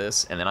care of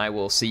this, and then I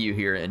will see you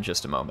here in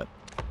just a moment.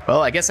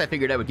 Well, I guess I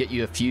figured I would get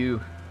you a few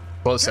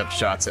close-up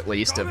shots, at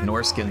least, of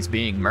Norskins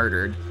being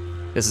murdered.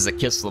 This is a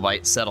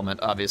Kislevite settlement,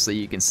 obviously,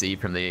 you can see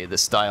from the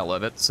style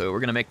of it, so we're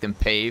going to make them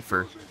pay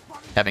for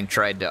having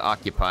tried to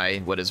occupy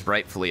what is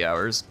rightfully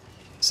ours.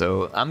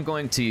 So I'm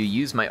going to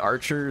use my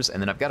archers,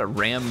 and then I've got a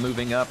ram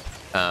moving up.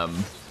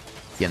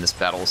 Again, this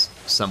battle's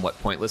somewhat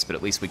pointless, but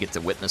at least we get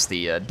to witness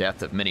the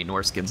death of many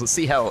Norskins. Let's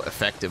see how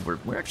effective.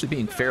 We're actually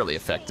being fairly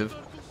effective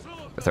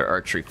with our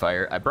archery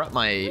fire. I brought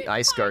my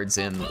Ice Guards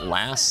in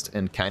last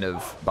and kind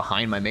of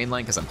behind my main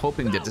line because I'm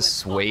hoping to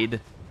dissuade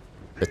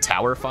the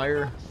tower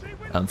fire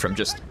from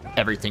just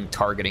everything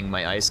targeting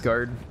my Ice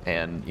Guard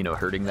and, you know,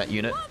 hurting that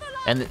unit.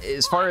 And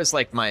as far as,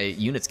 like, my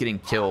units getting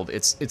killed,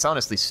 it's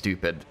honestly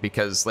stupid,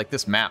 because, like,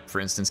 this map, for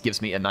instance, gives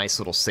me a nice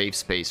little safe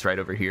space right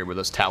over here where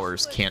those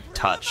towers can't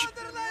touch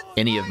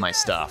any of my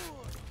stuff.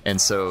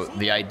 And so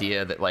the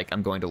idea that, like,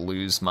 I'm going to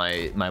lose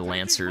my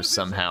Lancers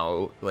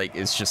somehow, like,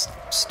 is just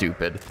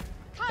stupid.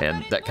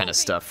 And that kind of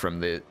stuff from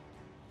the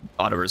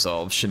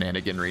auto-resolve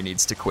shenaniganry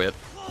needs to quit.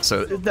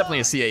 So definitely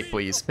a CA,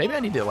 please. Maybe I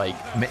need to, like,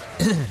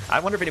 I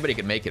wonder if anybody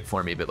could make it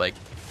for me, but, like,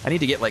 I need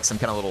to get, like, some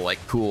kind of little, like,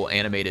 cool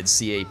animated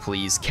CA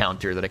please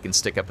counter that I can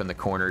stick up in the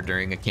corner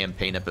during a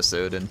campaign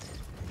episode, and,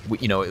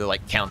 you know, it,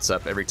 like, counts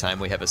up every time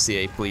we have a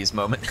CA please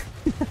moment.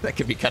 That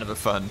could be kind of a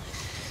fun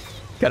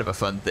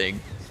thing.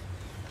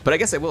 But I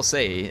guess I will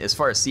say, as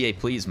far as CA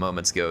please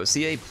moments go,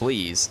 CA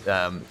please,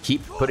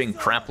 keep putting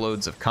crap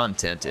loads of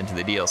content into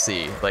the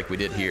DLC like we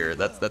did here.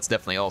 That's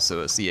definitely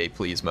also a CA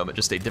please moment,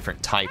 just a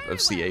different type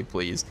of CA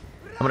please.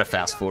 I'm going to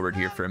fast forward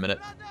here for a minute.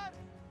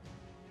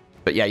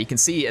 But yeah, you can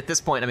see at this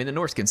point, I mean, the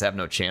Norskins have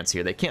no chance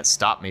here. They can't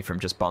stop me from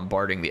just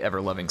bombarding the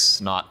ever-loving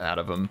snot out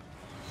of them.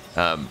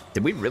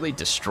 Did we really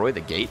destroy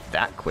the gate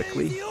that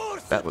quickly?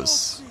 That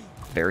was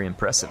very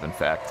impressive, in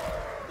fact.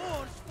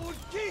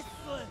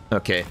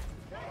 Okay.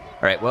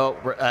 All right, well,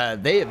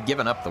 they have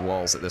given up the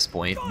walls at this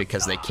point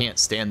because they can't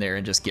stand there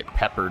and just get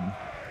peppered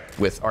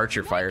with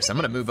archer fire. So I'm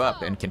going to move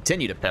up and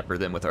continue to pepper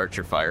them with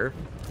archer fire.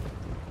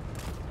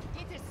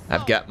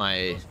 I've got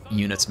my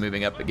units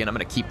moving up again. I'm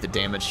going to keep the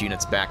damaged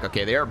units back.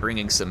 Okay, they are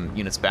bringing some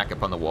units back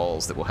up on the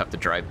walls that we'll have to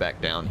drive back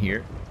down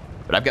here.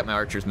 But I've got my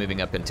archers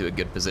moving up into a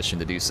good position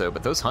to do so.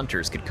 But those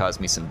hunters could cause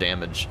me some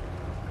damage.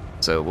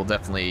 So we'll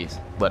definitely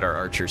let our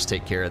archers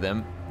take care of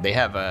them. They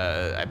have,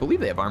 I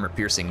believe they have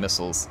armor-piercing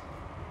missiles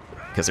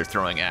because they're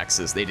throwing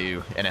axes. They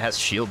do. And it has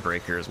shield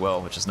breaker as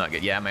well, which is not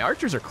good. Yeah, my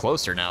archers are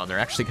closer now, and they're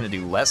actually going to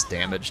do less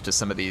damage to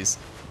some of these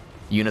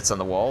units on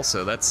the wall,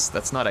 so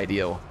that's not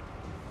ideal.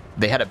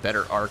 They had a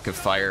better arc of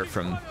fire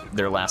from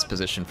their last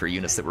position for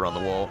units that were on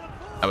the wall.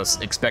 I was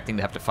expecting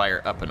to have to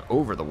fire up and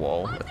over the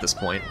wall at this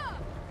point.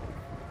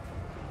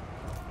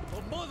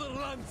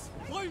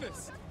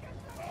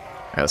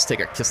 Alright, let's take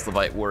our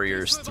Kislevite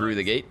warriors through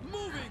the gate.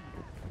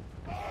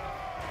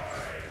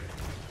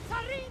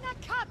 Tzarina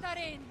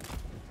Katarin.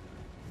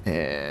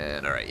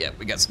 And alright, yeah,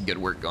 we got some good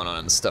work going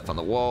on the stuff on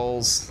the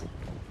walls.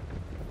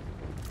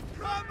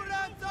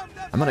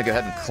 I'm gonna go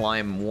ahead and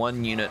climb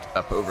one unit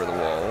up over the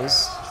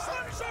walls.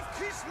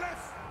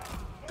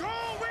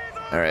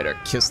 Alright, our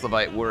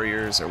Kislevite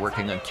warriors are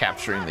working on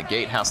capturing the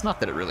gatehouse. Not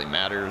that it really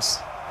matters.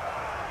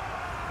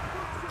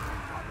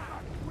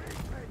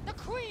 The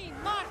Queen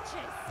marches.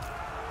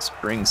 Let's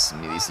bring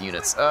some of these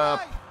units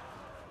up.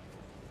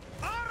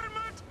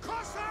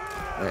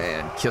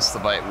 And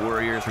Kislevite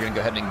warriors, we're gonna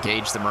go ahead and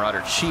engage the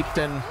Marauder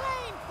Chieftain.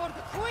 Flame for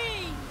the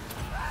Queen.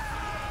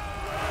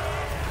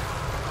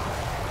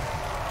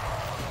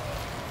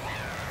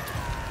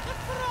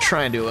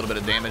 Try and do a little bit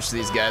of damage to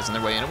these guys on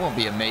their way in. It won't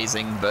be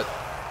amazing, but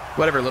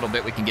whatever little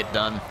bit we can get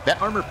done.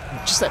 That armor,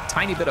 just that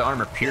tiny bit of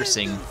armor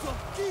piercing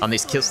on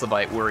these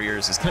Kislevite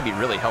warriors is going to be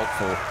really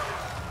helpful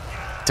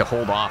to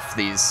hold off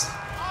these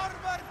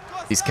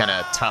kind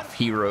of tough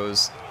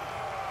heroes.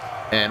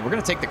 And we're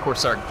going to take the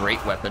Corsair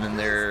Great Weapon in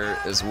there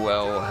as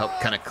well, help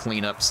kind of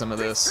clean up some of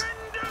this.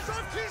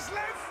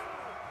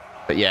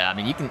 But yeah, I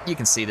mean, you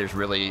can see there's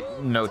really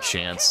no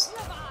chance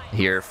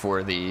here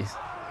for the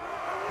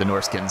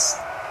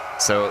Norskins.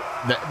 So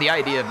the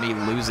idea of me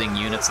losing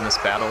units in this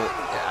battle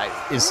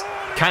is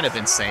kind of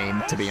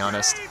insane, to be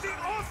honest.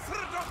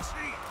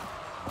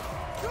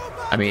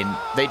 I mean,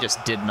 they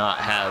just did not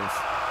have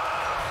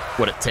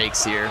what it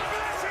takes here.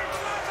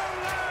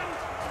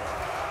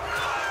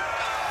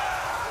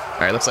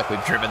 All right, looks like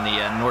we've driven the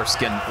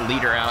Norskin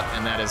leader out,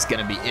 and that is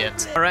going to be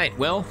it. All right,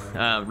 well,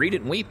 read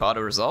it and weep,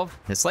 auto-resolve.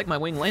 It's like my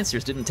winged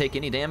lancers didn't take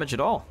any damage at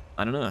all.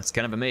 I don't know, it's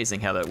kind of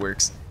amazing how that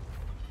works.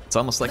 It's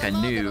almost like I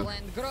knew.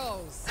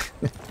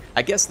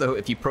 I guess, though,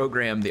 if you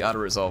program the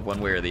auto-resolve one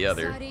way or the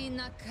other,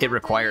 it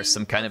requires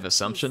some kind of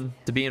assumption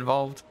to be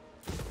involved.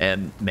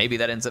 And maybe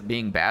that ends up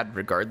being bad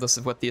regardless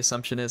of what the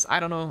assumption is. I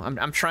don't know.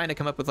 I'm trying to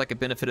come up with like a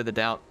benefit of the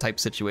doubt type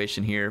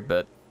situation here,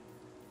 but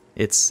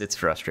it's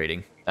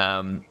frustrating.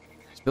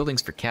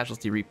 Buildings for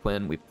casualty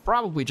replen. We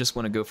probably just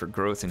want to go for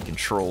growth and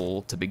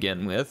control to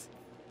begin with.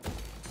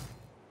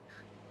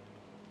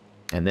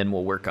 And then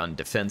we'll work on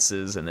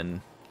defenses and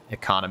then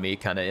economy,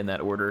 kind of in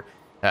that order.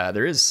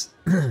 There is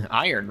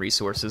iron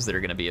resources that are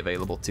going to be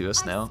available to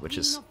us now, which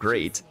is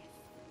great.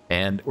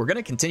 And we're going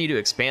to continue to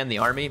expand the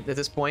army at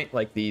this point.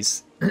 Like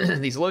these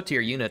these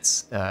low-tier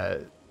units,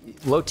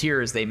 low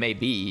tier as they may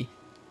be,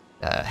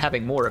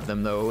 having more of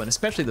them though, and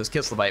especially those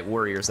Kislevite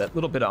warriors, that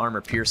little bit of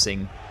armor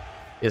piercing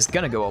is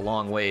going to go a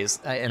long ways.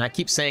 And I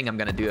keep saying I'm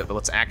going to do it, but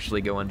let's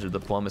actually go into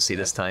diplomacy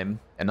this time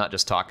and not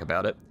just talk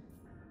about it.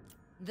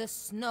 The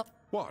snow.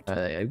 What?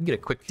 I can get a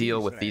quick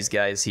deal with these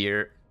guys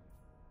here.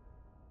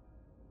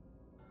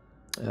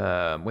 Wait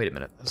a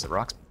minute. Is the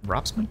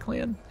Roxman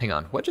clan? Hang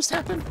on. What just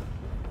happened?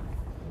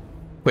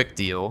 Quick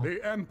deal.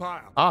 The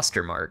Empire.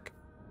 Ostermark.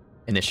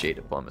 Initiate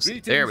diplomacy.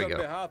 There we On go.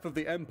 behalf of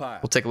the Empire.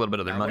 We'll take a little bit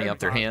of their money off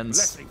their hands.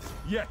 Blessings.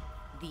 Yeah.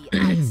 The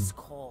ice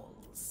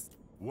calls.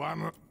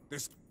 One.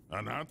 This.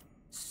 Another.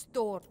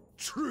 Store.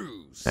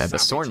 True. The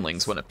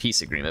Sornlings want a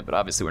peace agreement, but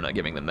obviously we're not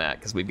giving them that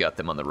because we've got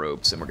them on the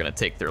ropes and we're going to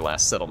take their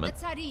last The settlement.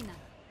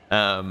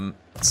 Tzarina.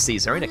 Let's see.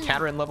 Tzarina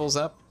Katarin levels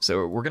up,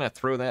 so we're going to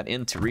throw that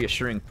into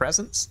Reassuring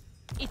Presence.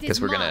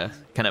 Because we're going to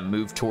kind of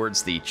move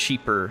towards the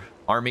cheaper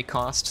army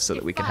cost so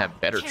that we can have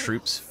better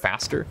troops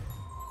faster.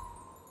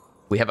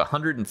 We have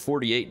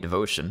 148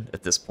 devotion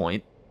at this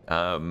point.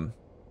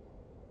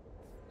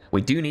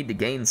 We do need to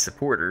gain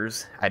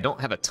supporters. I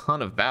don't have a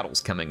ton of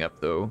battles coming up,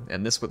 though,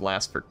 and this would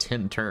last for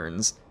 10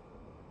 turns.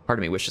 Part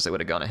of me wishes I would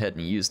have gone ahead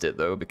and used it,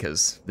 though,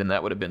 because then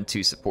that would have been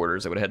 2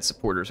 supporters. I would have had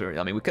supporters already.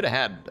 I mean, we could have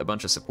had a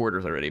bunch of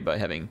supporters already by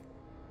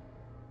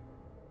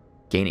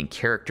gaining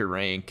character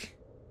rank,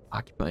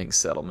 occupying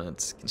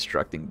settlements,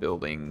 constructing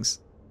buildings.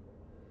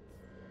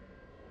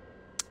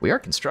 We are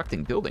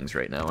constructing buildings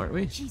right now, aren't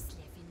we?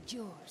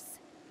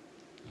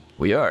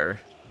 We are.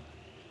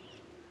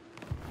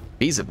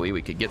 Feasibly,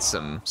 we could get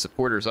some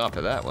supporters off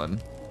of that one.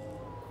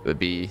 It would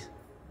be,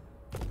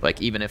 like,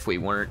 even if we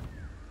weren't,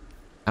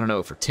 I don't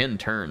know, for 10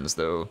 turns,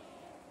 though.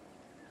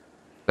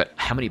 But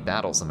how many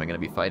battles am I going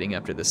to be fighting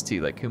after this,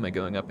 too? Like, who am I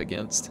going up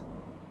against?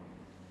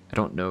 I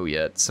don't know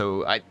yet.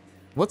 So,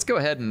 let's go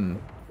ahead and...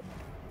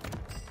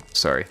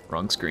 Sorry,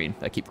 wrong screen.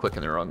 I keep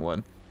clicking the wrong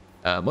one.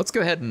 Let's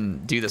go ahead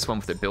and do this one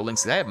with the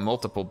buildings. I have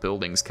multiple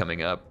buildings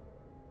coming up.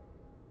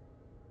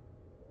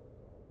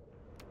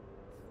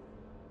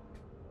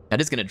 That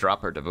is going to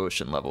drop our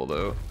devotion level,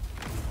 though.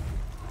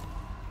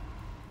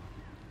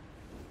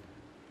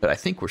 But I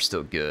think we're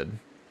still good.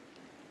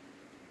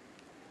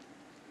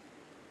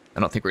 I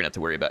don't think we're going to have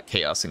to worry about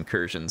chaos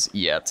incursions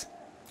yet.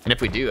 And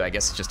if we do, I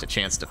guess it's just a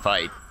chance to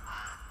fight.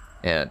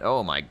 And,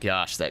 oh my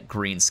gosh, that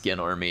green skin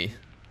army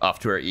off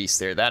to our east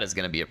there, that is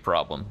going to be a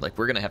problem. Like,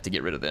 we're going to have to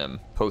get rid of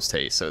them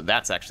post-haste. So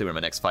that's actually where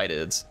my next fight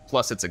is.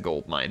 Plus, it's a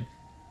gold mine.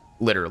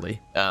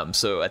 Literally.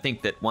 So I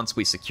think that once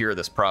we secure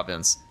this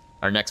province,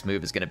 our next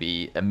move is going to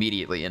be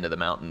immediately into the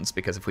mountains,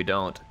 because if we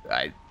don't,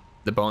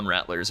 the Bone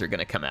Rattlers are going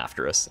to come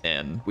after us,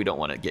 and we don't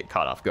want to get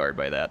caught off guard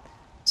by that.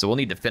 So we'll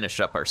need to finish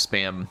up our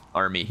spam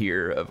army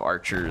here of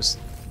archers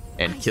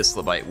and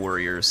Kislevite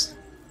warriors.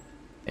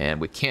 And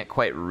we can't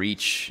quite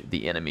reach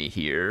the enemy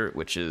here,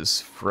 which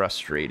is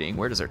frustrating.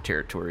 Where does our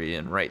territory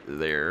end? Right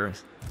there.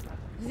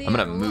 I'm going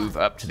to move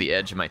up to the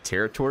edge of my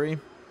territory.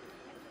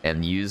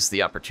 and use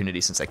the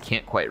opportunity since I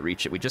can't quite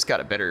reach it. We just got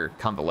a better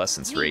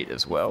convalescence rate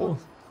as well.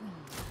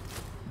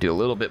 Do a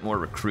little bit more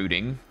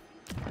recruiting.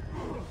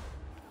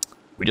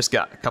 We just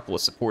got a couple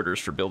of supporters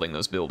for building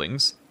those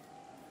buildings.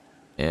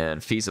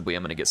 And feasibly,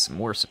 I'm going to get some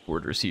more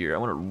supporters here. I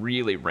want to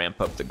really ramp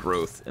up the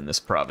growth in this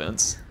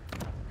province.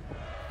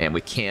 And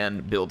we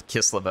can build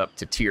Kislev up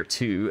to tier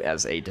 2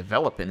 as a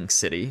developing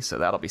city, so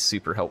that'll be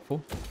super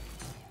helpful.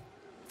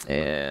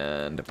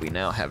 And we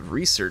now have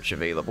research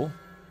available.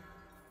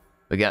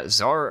 We got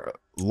Tsar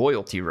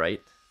loyalty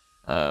right.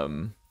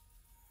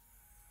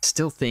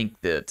 Still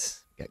think that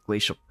we got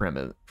Glacial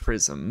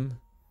Prism.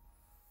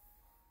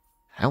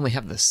 I only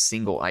have the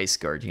single Ice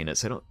Guard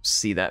units. I don't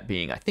see that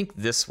being... I think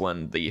this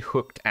one, the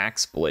hooked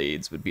axe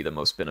blades, would be the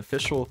most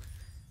beneficial.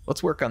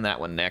 Let's work on that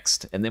one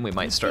next, and then we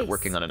might start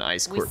working on an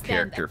Ice Court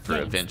character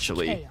for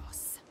eventually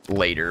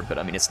later. But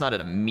I mean, it's not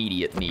an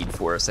immediate need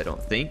for us, I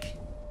don't think.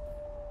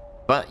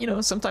 But, you know,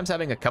 sometimes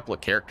having a couple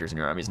of characters in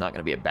your army is not going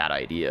to be a bad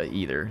idea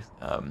either.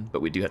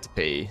 But we do have to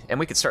pay... And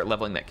we could start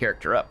leveling that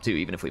character up, too,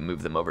 even if we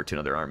move them over to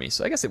another army.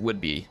 So I guess it would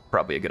be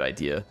probably a good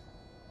idea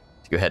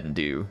to go ahead and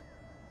do.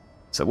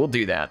 So we'll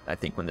do that, I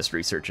think, when this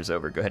research is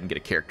over. Go ahead and get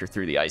a character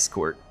through the Ice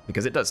Court,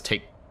 because it does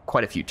take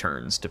quite a few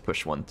turns to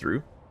push one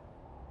through.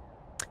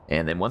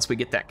 And then once we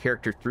get that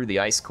character through the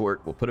Ice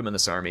Court, we'll put them in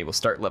this army, we'll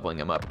start leveling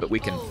them up, but we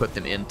can put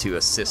them in to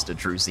assist a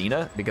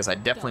Tzarina, because I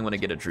definitely want to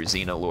get a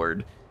Tzarina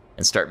Lord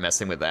and start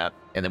messing with that.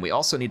 And then we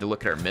also need to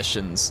look at our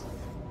missions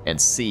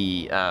and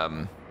see...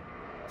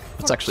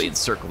 let's actually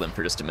encircle them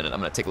for just a minute. I'm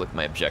going to take a look at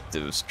my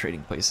objectives.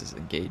 Trading places,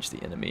 engage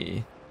the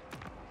enemy.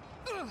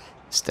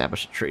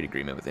 Establish a trade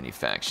agreement with any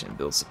faction.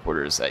 Build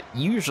supporters.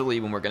 Usually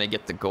when we're going to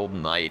get the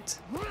Golden Knight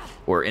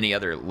or any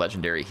other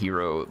legendary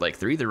hero, like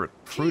they're either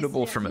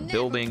recruitable from a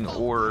building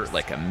or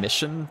like a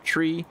mission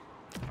tree.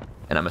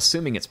 And I'm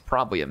assuming it's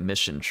probably a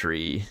mission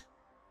tree.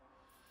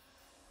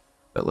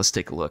 But let's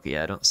take a look.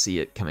 Yeah, I don't see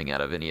it coming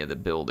out of any of the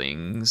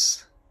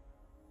buildings.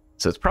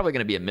 So it's probably going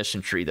to be a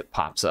mission tree that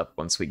pops up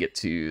once we get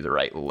to the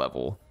right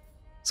level.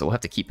 So we'll have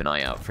to keep an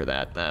eye out for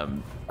that.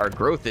 Our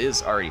growth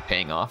is already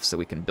paying off, so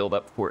we can build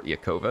up Fort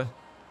Yakova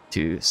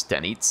to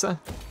Stanitsa.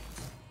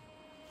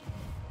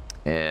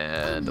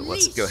 And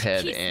let's go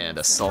ahead and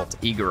assault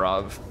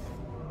Igorov.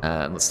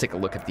 Let's take a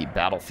look at the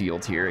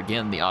battlefield here.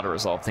 Again, the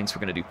auto-resolve thinks we're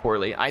going to do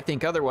poorly. I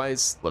think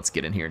otherwise. Let's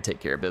get in here and take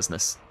care of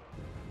business.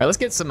 All right, let's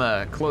get some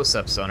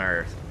close-ups on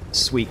our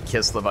sweet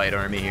Kislevite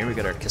army here. We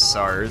got our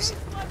Cassars,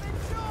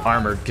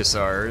 armored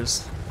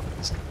Cassars,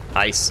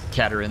 Ice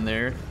Katarin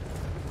there.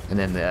 And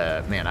then,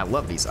 man, I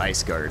love these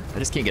Ice Guard. I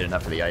just can't get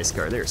enough of the Ice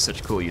Guard. They're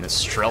such cool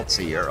units.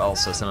 Streltsy are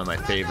also some of my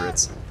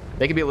favorites.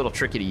 They can be a little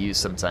tricky to use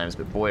sometimes,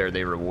 but boy, are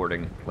they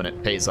rewarding when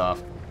it pays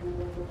off.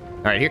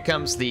 All right, here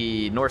comes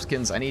the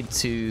Norskins. I need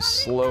to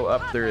slow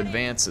up their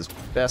advance as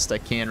best I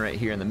can right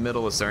here in the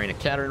middle of Tzarina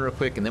Katarin real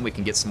quick, and then we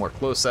can get some more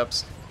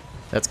close-ups.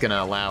 That's going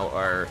to allow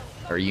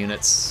our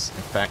units...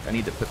 In fact, I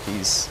need to put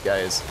these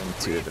guys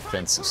into a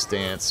defensive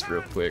stance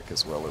real quick,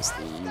 as well as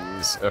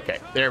these. Okay,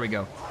 there we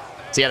go.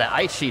 So yeah, that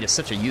Ice Sheet is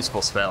such a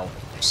useful spell.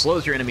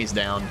 Slows your enemies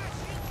down,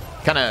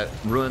 kind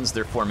of ruins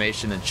their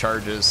formation and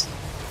charges,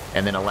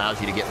 and then allows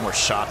you to get more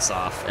shots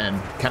off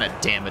and kind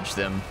of damage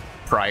them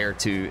prior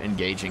to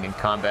engaging in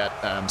combat.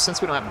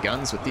 Since we don't have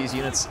guns with these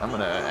units, I'm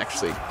going to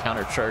actually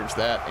countercharge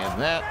that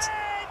and that.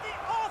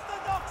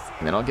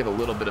 And then I'll give a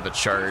little bit of a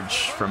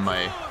charge from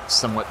my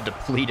somewhat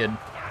depleted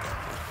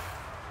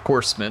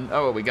horsemen.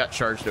 Oh, we got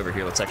charged over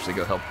here. Let's actually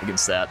go help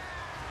against that.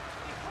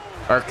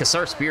 Our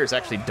Cassar Spears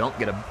actually don't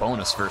get a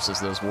bonus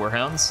versus those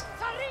Warhounds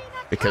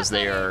because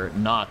they are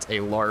not a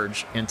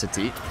large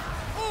entity.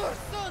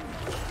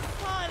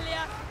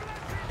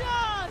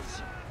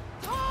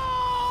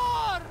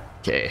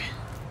 Okay,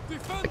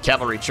 the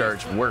cavalry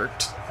charge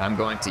worked. I'm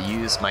going to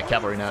use my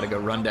cavalry now to go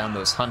run down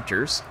those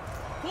hunters.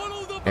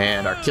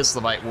 And our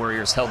Kislevite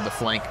warriors held the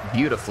flank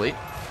beautifully.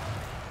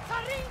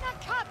 Tzarina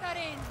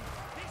Katarin!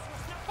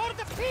 For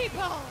the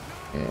people!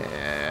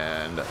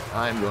 And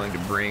I'm going to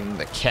bring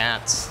the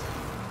cats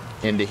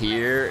into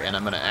here, and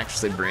I'm going to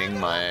actually bring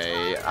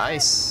my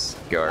Ice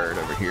Guard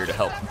over here to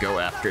help go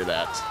after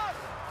that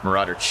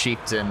Marauder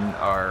Chieftain.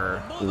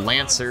 Our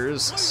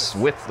Lancers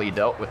swiftly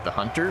dealt with the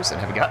Hunters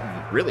and have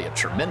gotten really a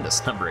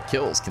tremendous number of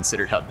kills,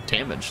 considered how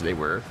damaged they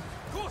were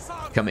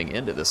coming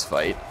into this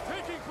fight.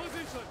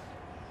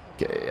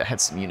 Okay, I had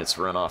some units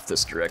run off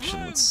this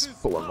direction. Let's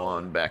pull them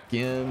on back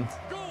in.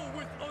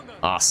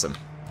 Awesome.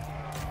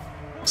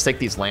 Let's take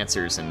these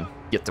Lancers and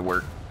get to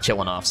work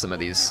killing off some of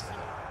these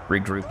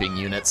regrouping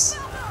units.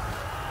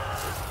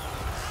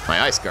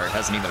 My Ice Guard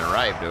hasn't even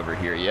arrived over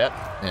here yet,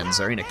 and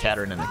Tzarina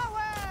Katarin and the...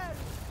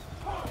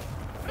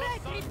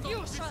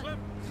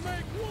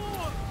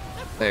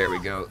 There we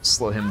go.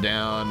 Slow him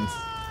down.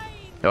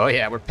 Oh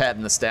yeah, we're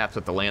patting the stats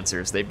with the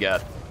Lancers. They've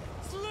got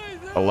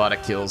a lot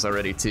of kills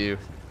already too.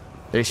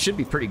 They should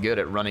be pretty good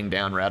at running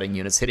down routing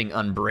units, hitting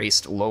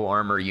unbraced low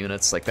armor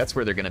units. Like, that's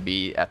where they're going to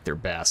be at their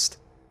best.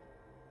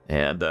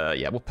 And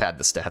yeah, we'll pad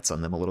the stats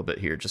on them a little bit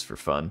here just for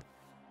fun.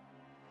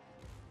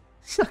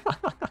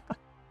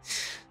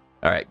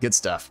 All right, good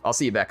stuff. I'll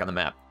see you back on the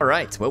map. All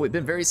right, well, we've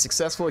been very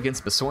successful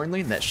against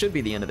Besornli, and that should be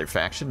the end of their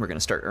faction. We're going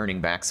to start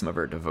earning back some of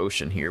our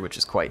devotion here, which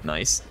is quite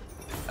nice.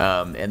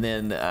 And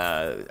then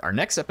our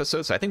next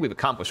episode, so I think we've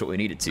accomplished what we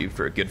needed to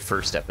for a good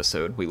first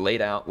episode. We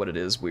laid out what it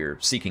is we're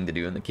seeking to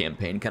do in the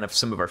campaign, kind of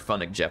some of our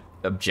fun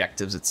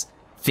objectives. Its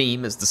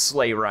theme is the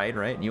sleigh ride,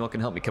 right? And you all can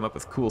help me come up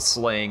with cool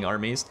slaying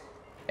armies.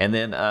 And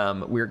then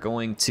we're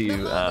going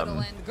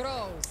to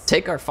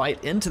take our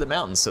fight into the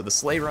mountains. So the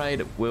sleigh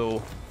ride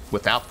will,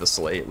 without the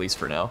sleigh, at least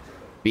for now,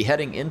 be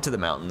heading into the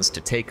mountains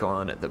to take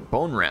on the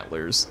Bone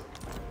Rattlers,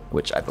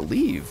 which I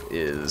believe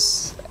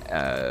is,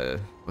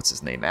 what's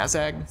his name,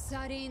 Azag?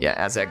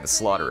 Yeah, Azag the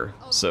Slaughterer.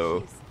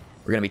 So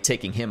we're going to be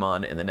taking him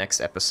on in the next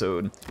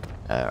episode.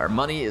 Our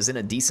money is in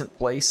a decent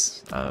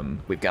place.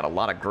 We've got a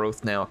lot of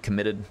growth now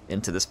committed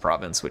into this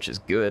province, which is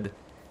good.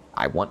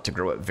 I want to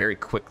grow it very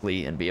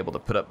quickly and be able to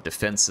put up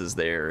defenses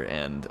there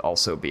and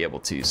also be able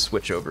to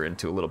switch over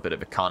into a little bit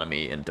of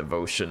economy and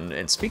devotion.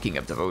 And speaking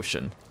of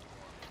devotion,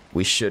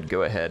 we should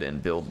go ahead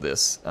and build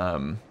this.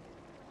 I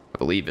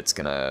believe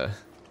it'll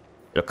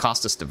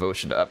cost us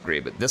devotion to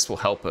upgrade, but this will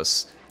help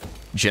us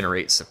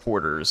generate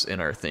supporters in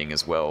our thing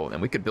as well.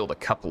 And we could build a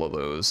couple of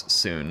those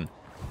soon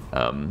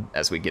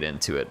as we get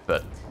into it.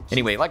 But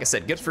anyway, like I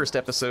said, good first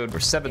episode. We're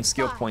 7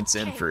 skill points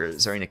in for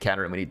Tzarina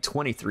Katarin. We need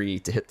 23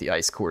 to hit the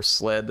Ice Court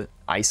Sled.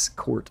 I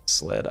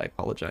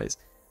apologize.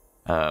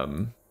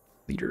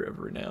 Leader of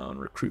Renown,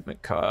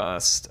 recruitment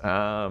cost.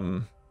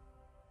 Kind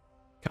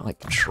of like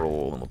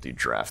Control, and we'll do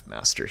Draft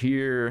Master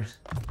here.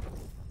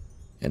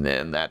 And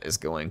then that is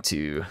going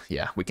to,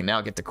 yeah, we can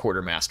now get to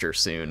Quartermaster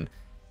soon.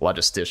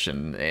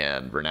 Logistician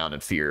and Renowned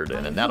and Feared,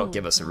 and then that'll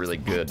give us a really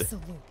good,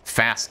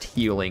 fast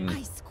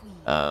healing,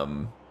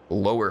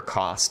 lower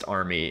cost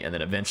army, and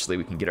then eventually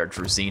we can get our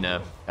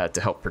Tzarina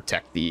to help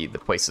protect the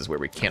places where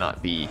we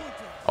cannot be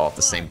all at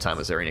the same time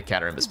as Tzarina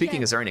Katarin. But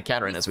speaking of Tzarina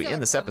Katarin, as we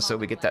end this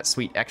episode, we get that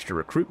sweet extra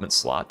recruitment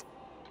slot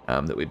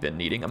that we've been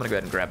needing. I'm going to go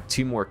ahead and grab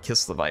 2 more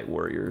Kislevite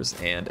warriors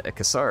and a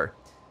Kassar.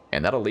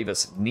 And that'll leave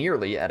us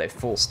nearly at a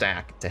full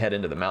stack to head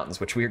into the mountains,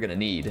 which we are going to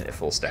need a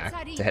full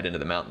stack to head into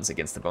the mountains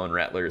against the Bone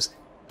Rattlers.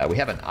 We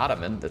have an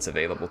Ottoman that's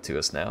available to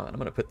us now, and I'm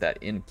going to put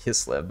that in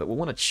Kislev, but we'll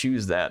want to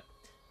choose that.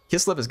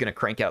 Kislev is going to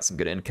crank out some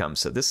good income,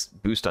 so this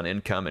boost on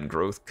income and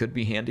growth could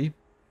be handy.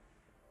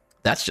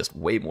 That's just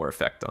way more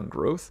effect on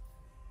growth.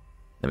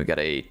 Then we've got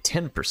a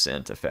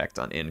 10% effect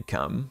on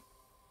income,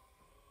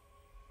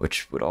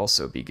 which would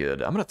also be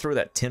good. I'm going to throw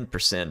that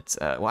 10%.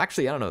 Well,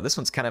 actually, I don't know. This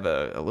one's kind of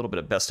a little bit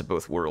of best of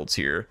both worlds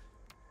here.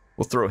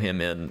 We'll throw him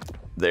in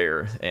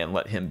there and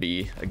let him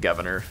be a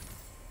governor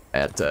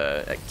at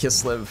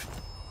Kislev.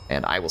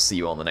 And I will see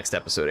you all in the next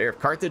episode.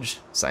 HeirofCarthage,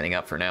 signing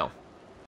out for now.